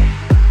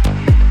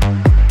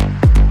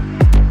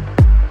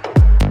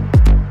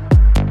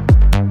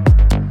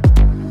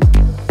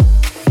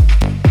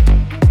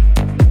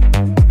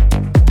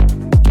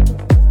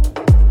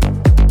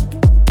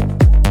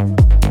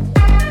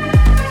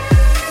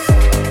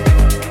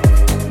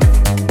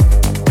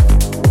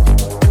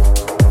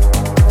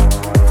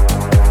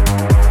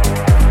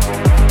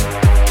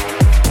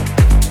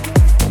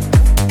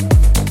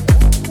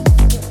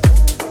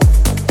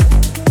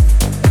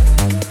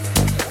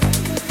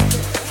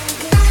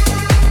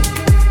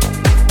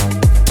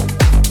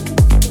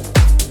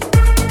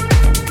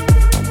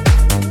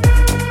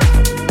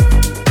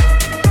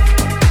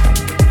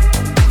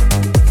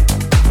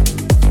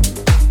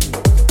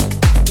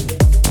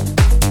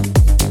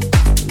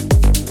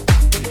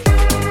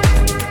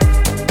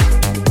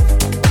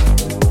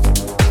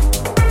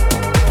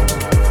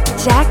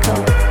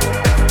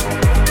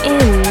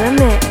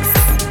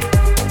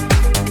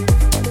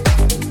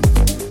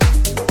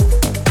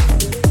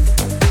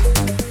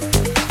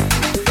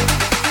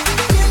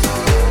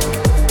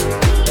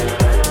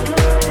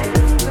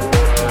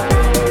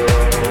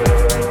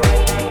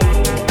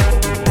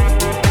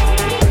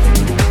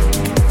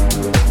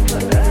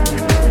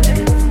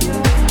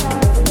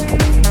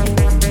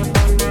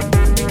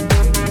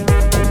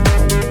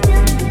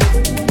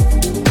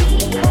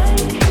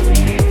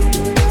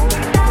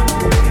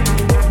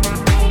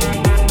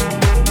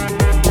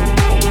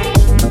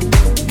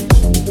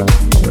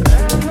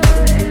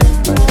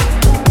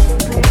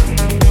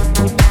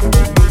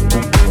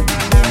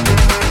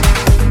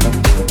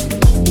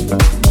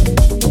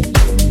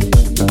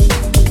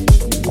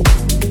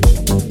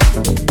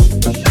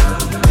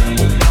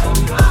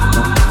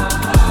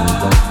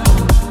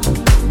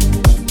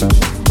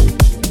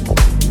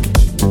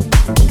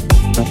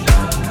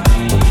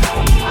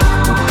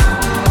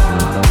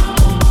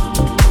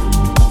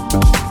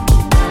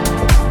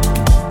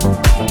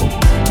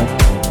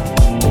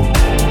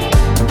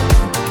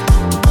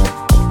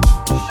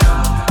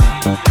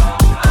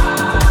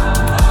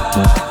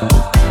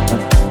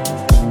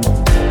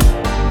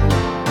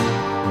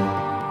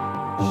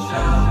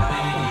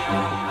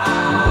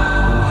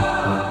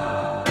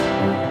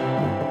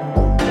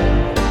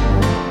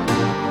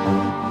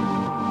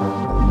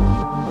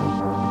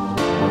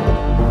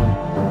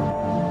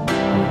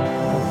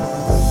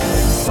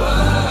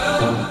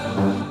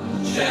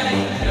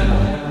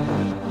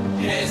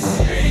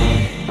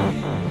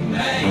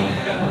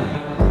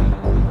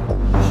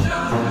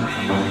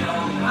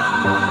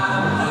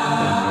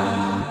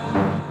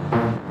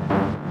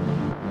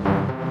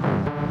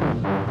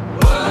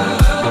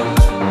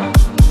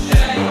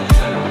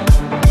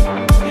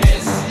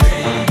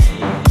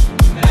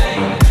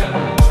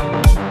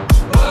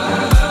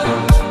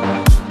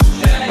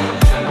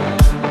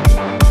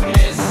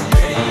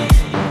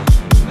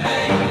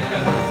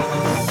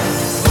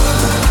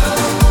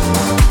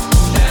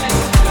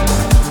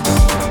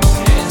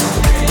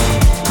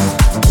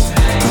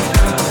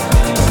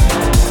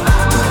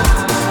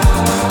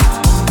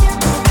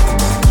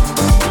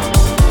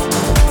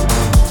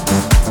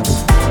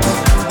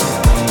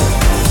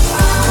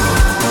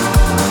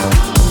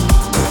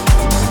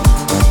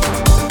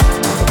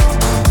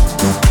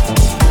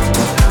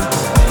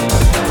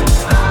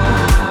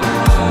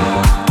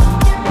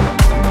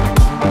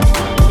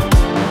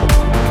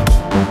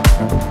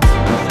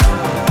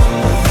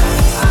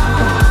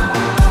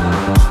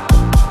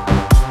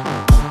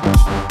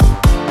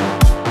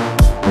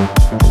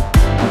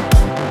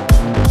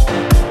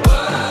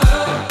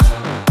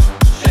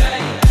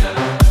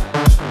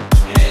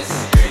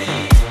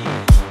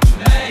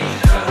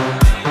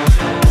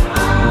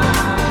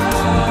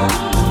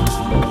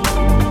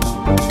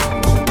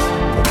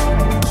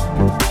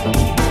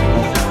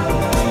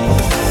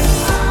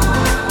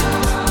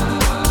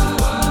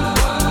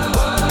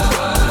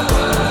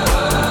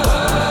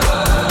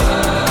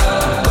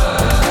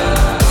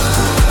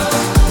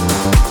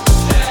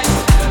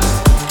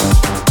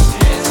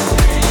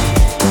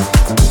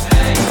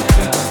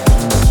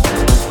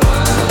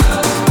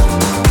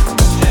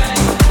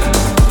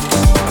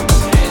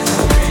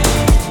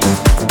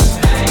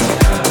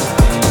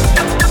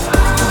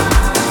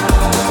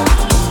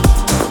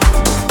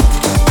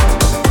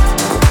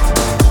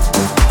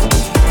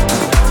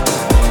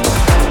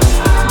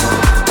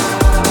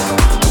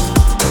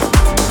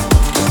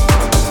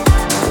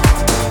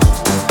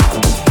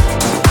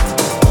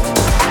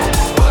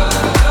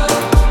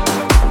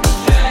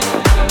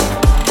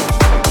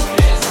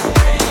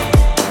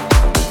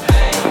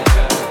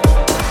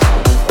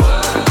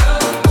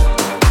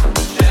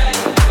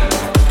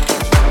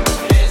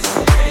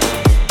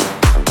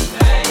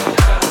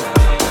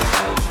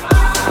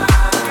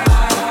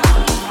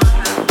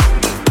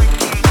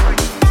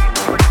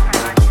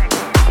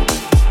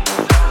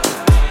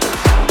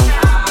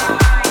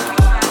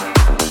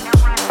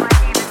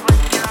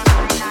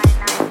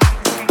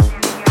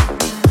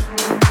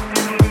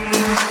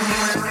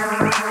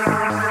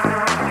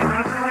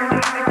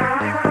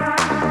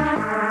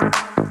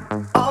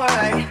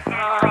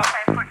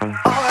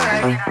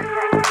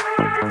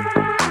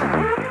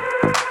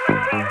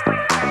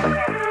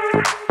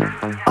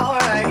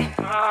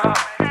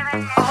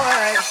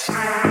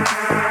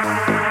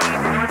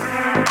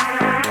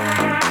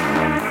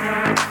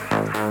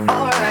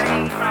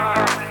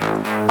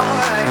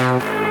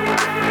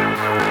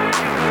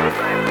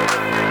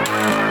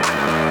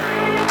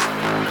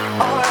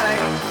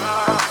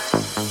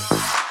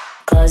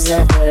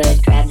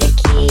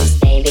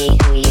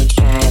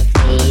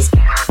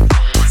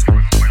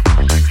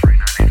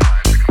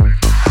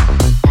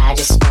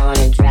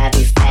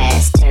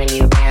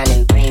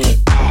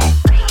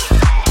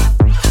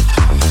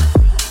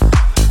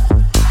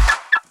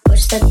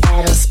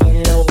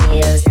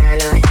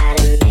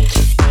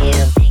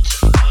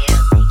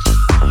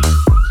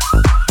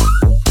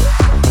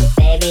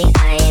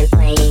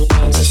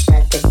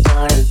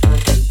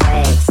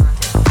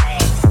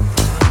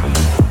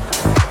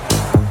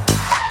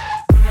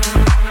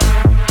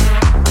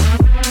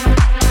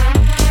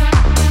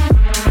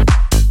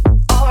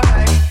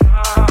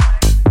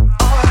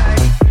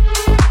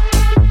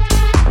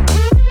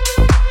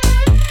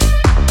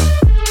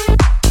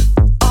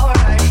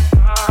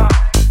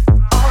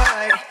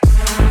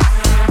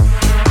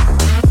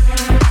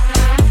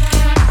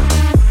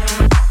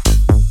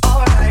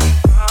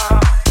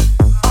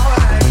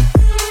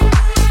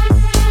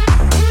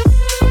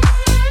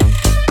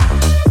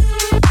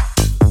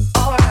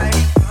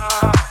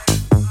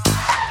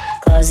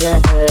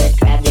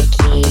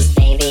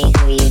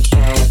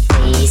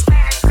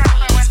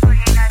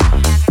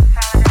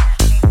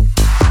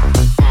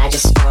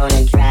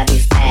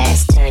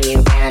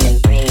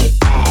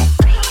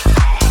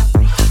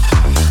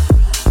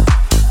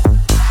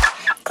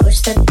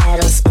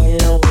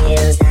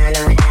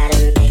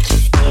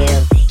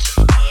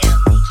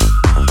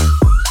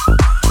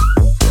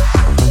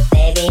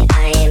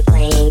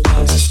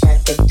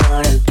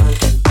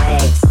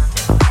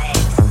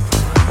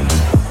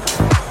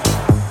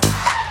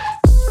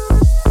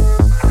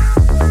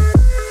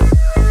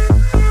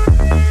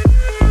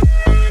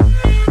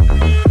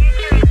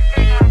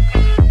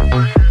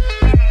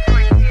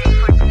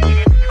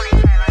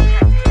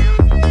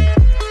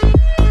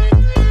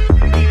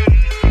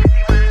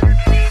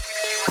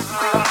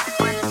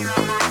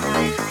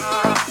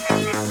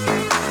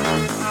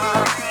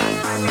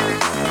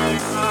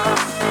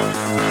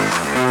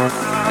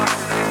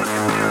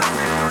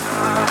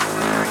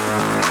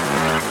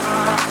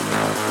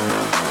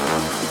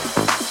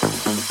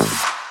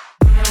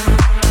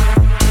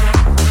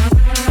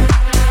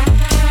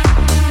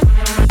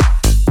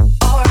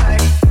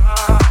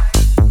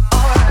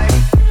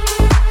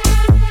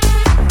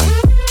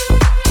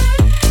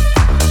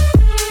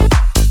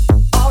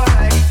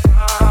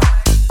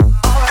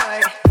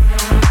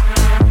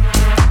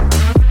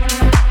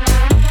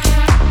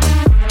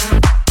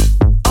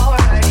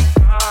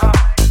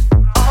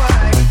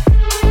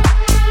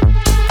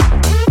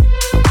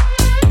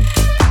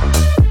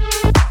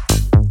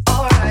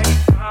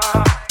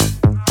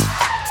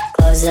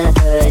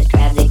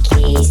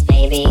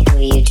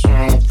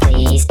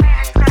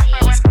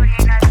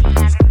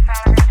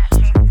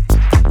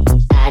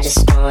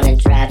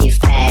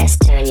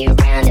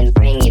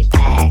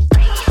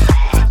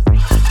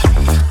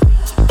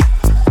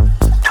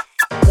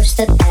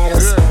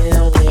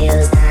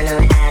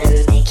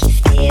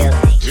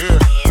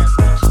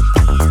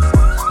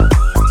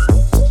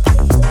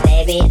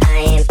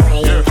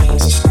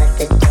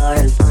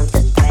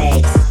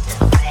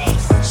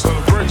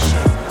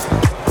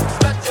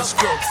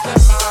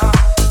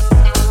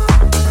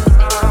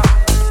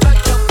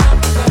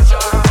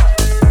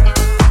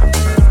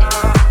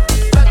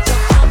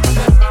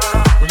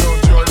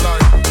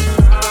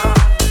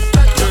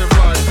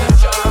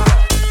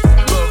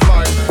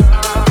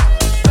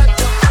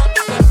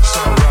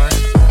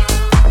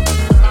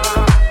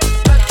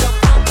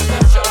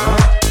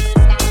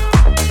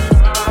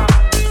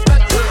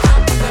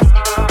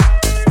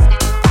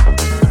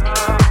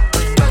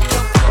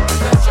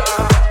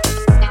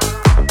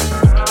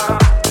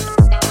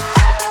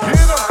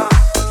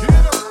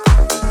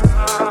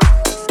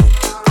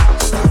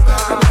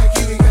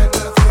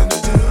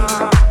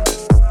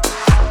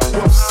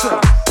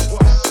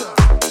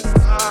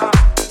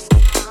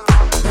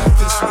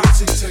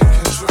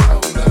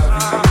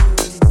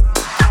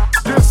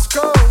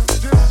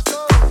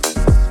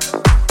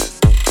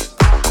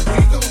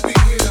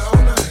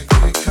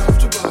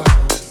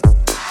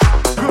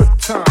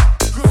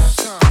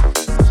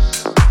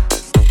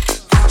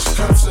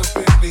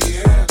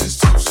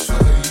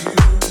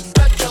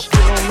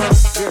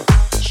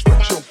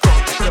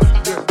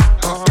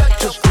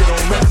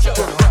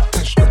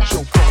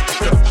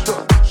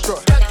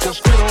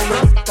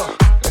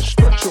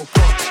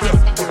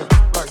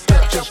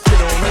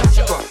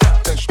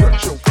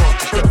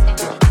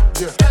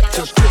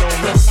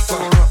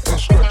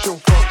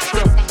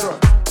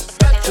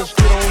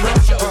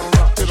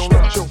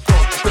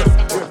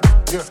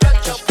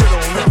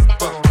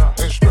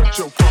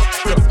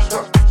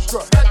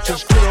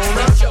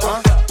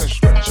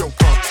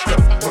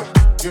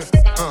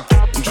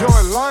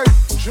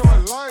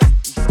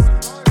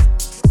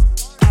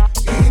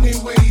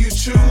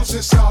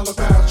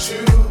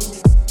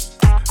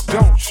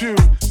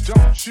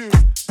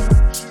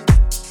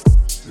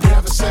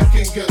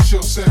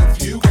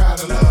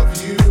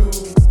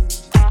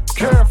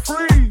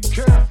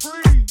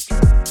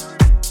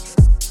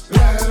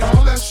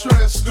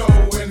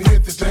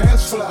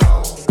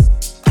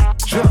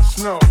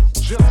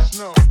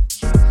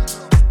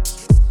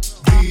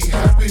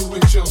 Be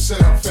with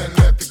yourself and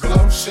let the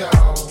glow show.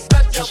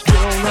 Just get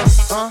on up,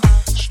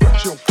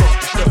 stretch your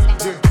funky step,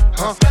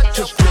 yeah,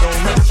 just get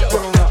on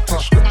up,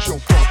 stretch your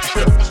funky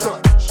step,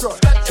 strut,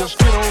 just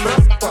get on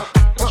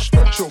up,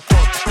 stretch your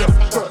funky step,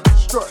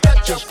 strut,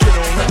 just get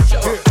on up,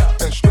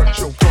 yeah, and stretch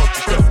your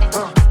funky step,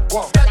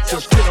 walk,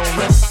 just get on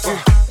up,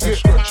 yeah, and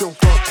stretch your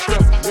funky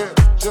step, yeah,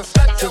 just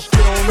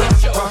get on up,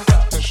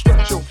 and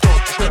stretch your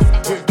funky step,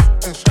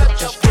 yeah, and stretch,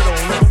 just get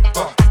on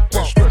up,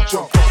 and stretch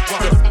your funky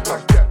step,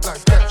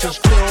 like that,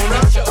 just get on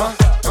up,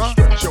 and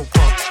stretch your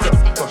funky step,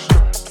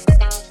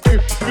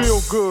 if you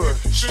feel good,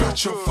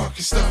 stretch your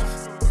funky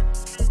stuff.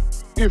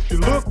 If you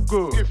look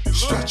good,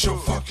 stretch your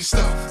funky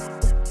stuff.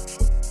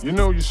 You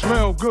know you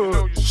smell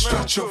good,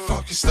 stretch your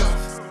funky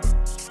stuff.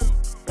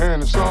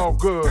 And it's all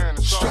good,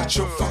 stretch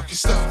your funky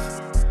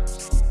stuff.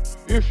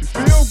 If you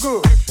feel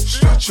good,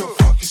 stretch your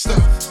funky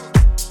stuff.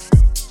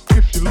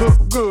 If you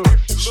look good,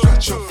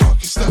 stretch your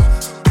funky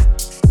stuff.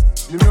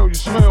 You know you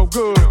smell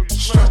good,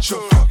 stretch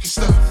your funky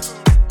stuff.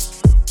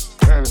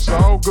 And it's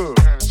all good,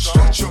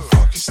 stretch your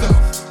funky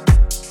stuff.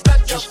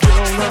 Just get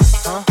on up,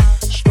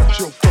 stretch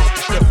your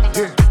funky stuff,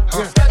 yeah,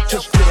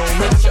 just get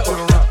on up, get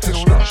on up, and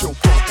stretch your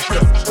funky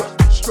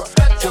stuff, strut,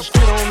 just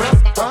get on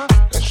up,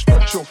 and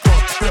stretch your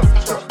funky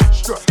stuff,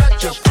 strut,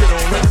 just get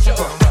on up,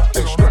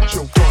 and stretch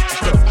your funky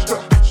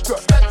stuff,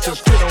 strut,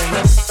 just get on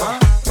up,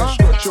 and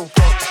stretch your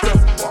funky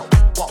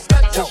stuff, walk,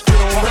 just get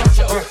on up,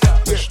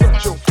 yeah,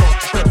 stretch your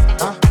funky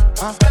stuff,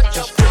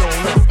 just get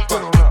on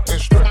up,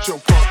 and stretch your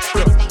funky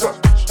stuff,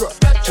 strut,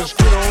 just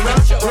get on up,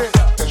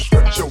 yeah, and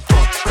stretch your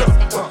funky stuff.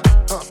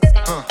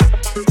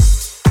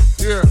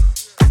 Yeah,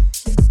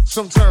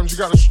 sometimes you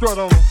gotta strut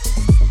on them.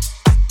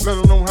 Let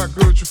them know how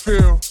good you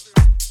feel.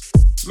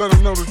 Let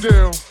them know the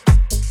deal.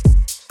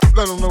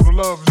 Let them know the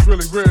love is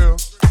really real.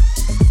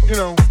 You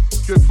know,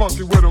 get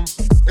funky with them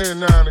and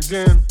now and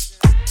again.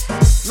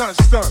 Not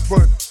stunt,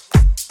 but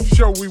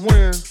show we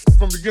win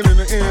from beginning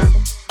to end.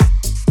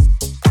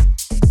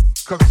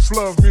 Cause it's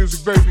love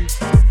music, baby.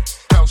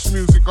 House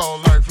music all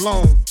life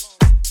long.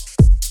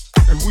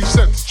 And we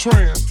set the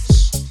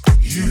trends.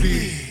 You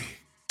did.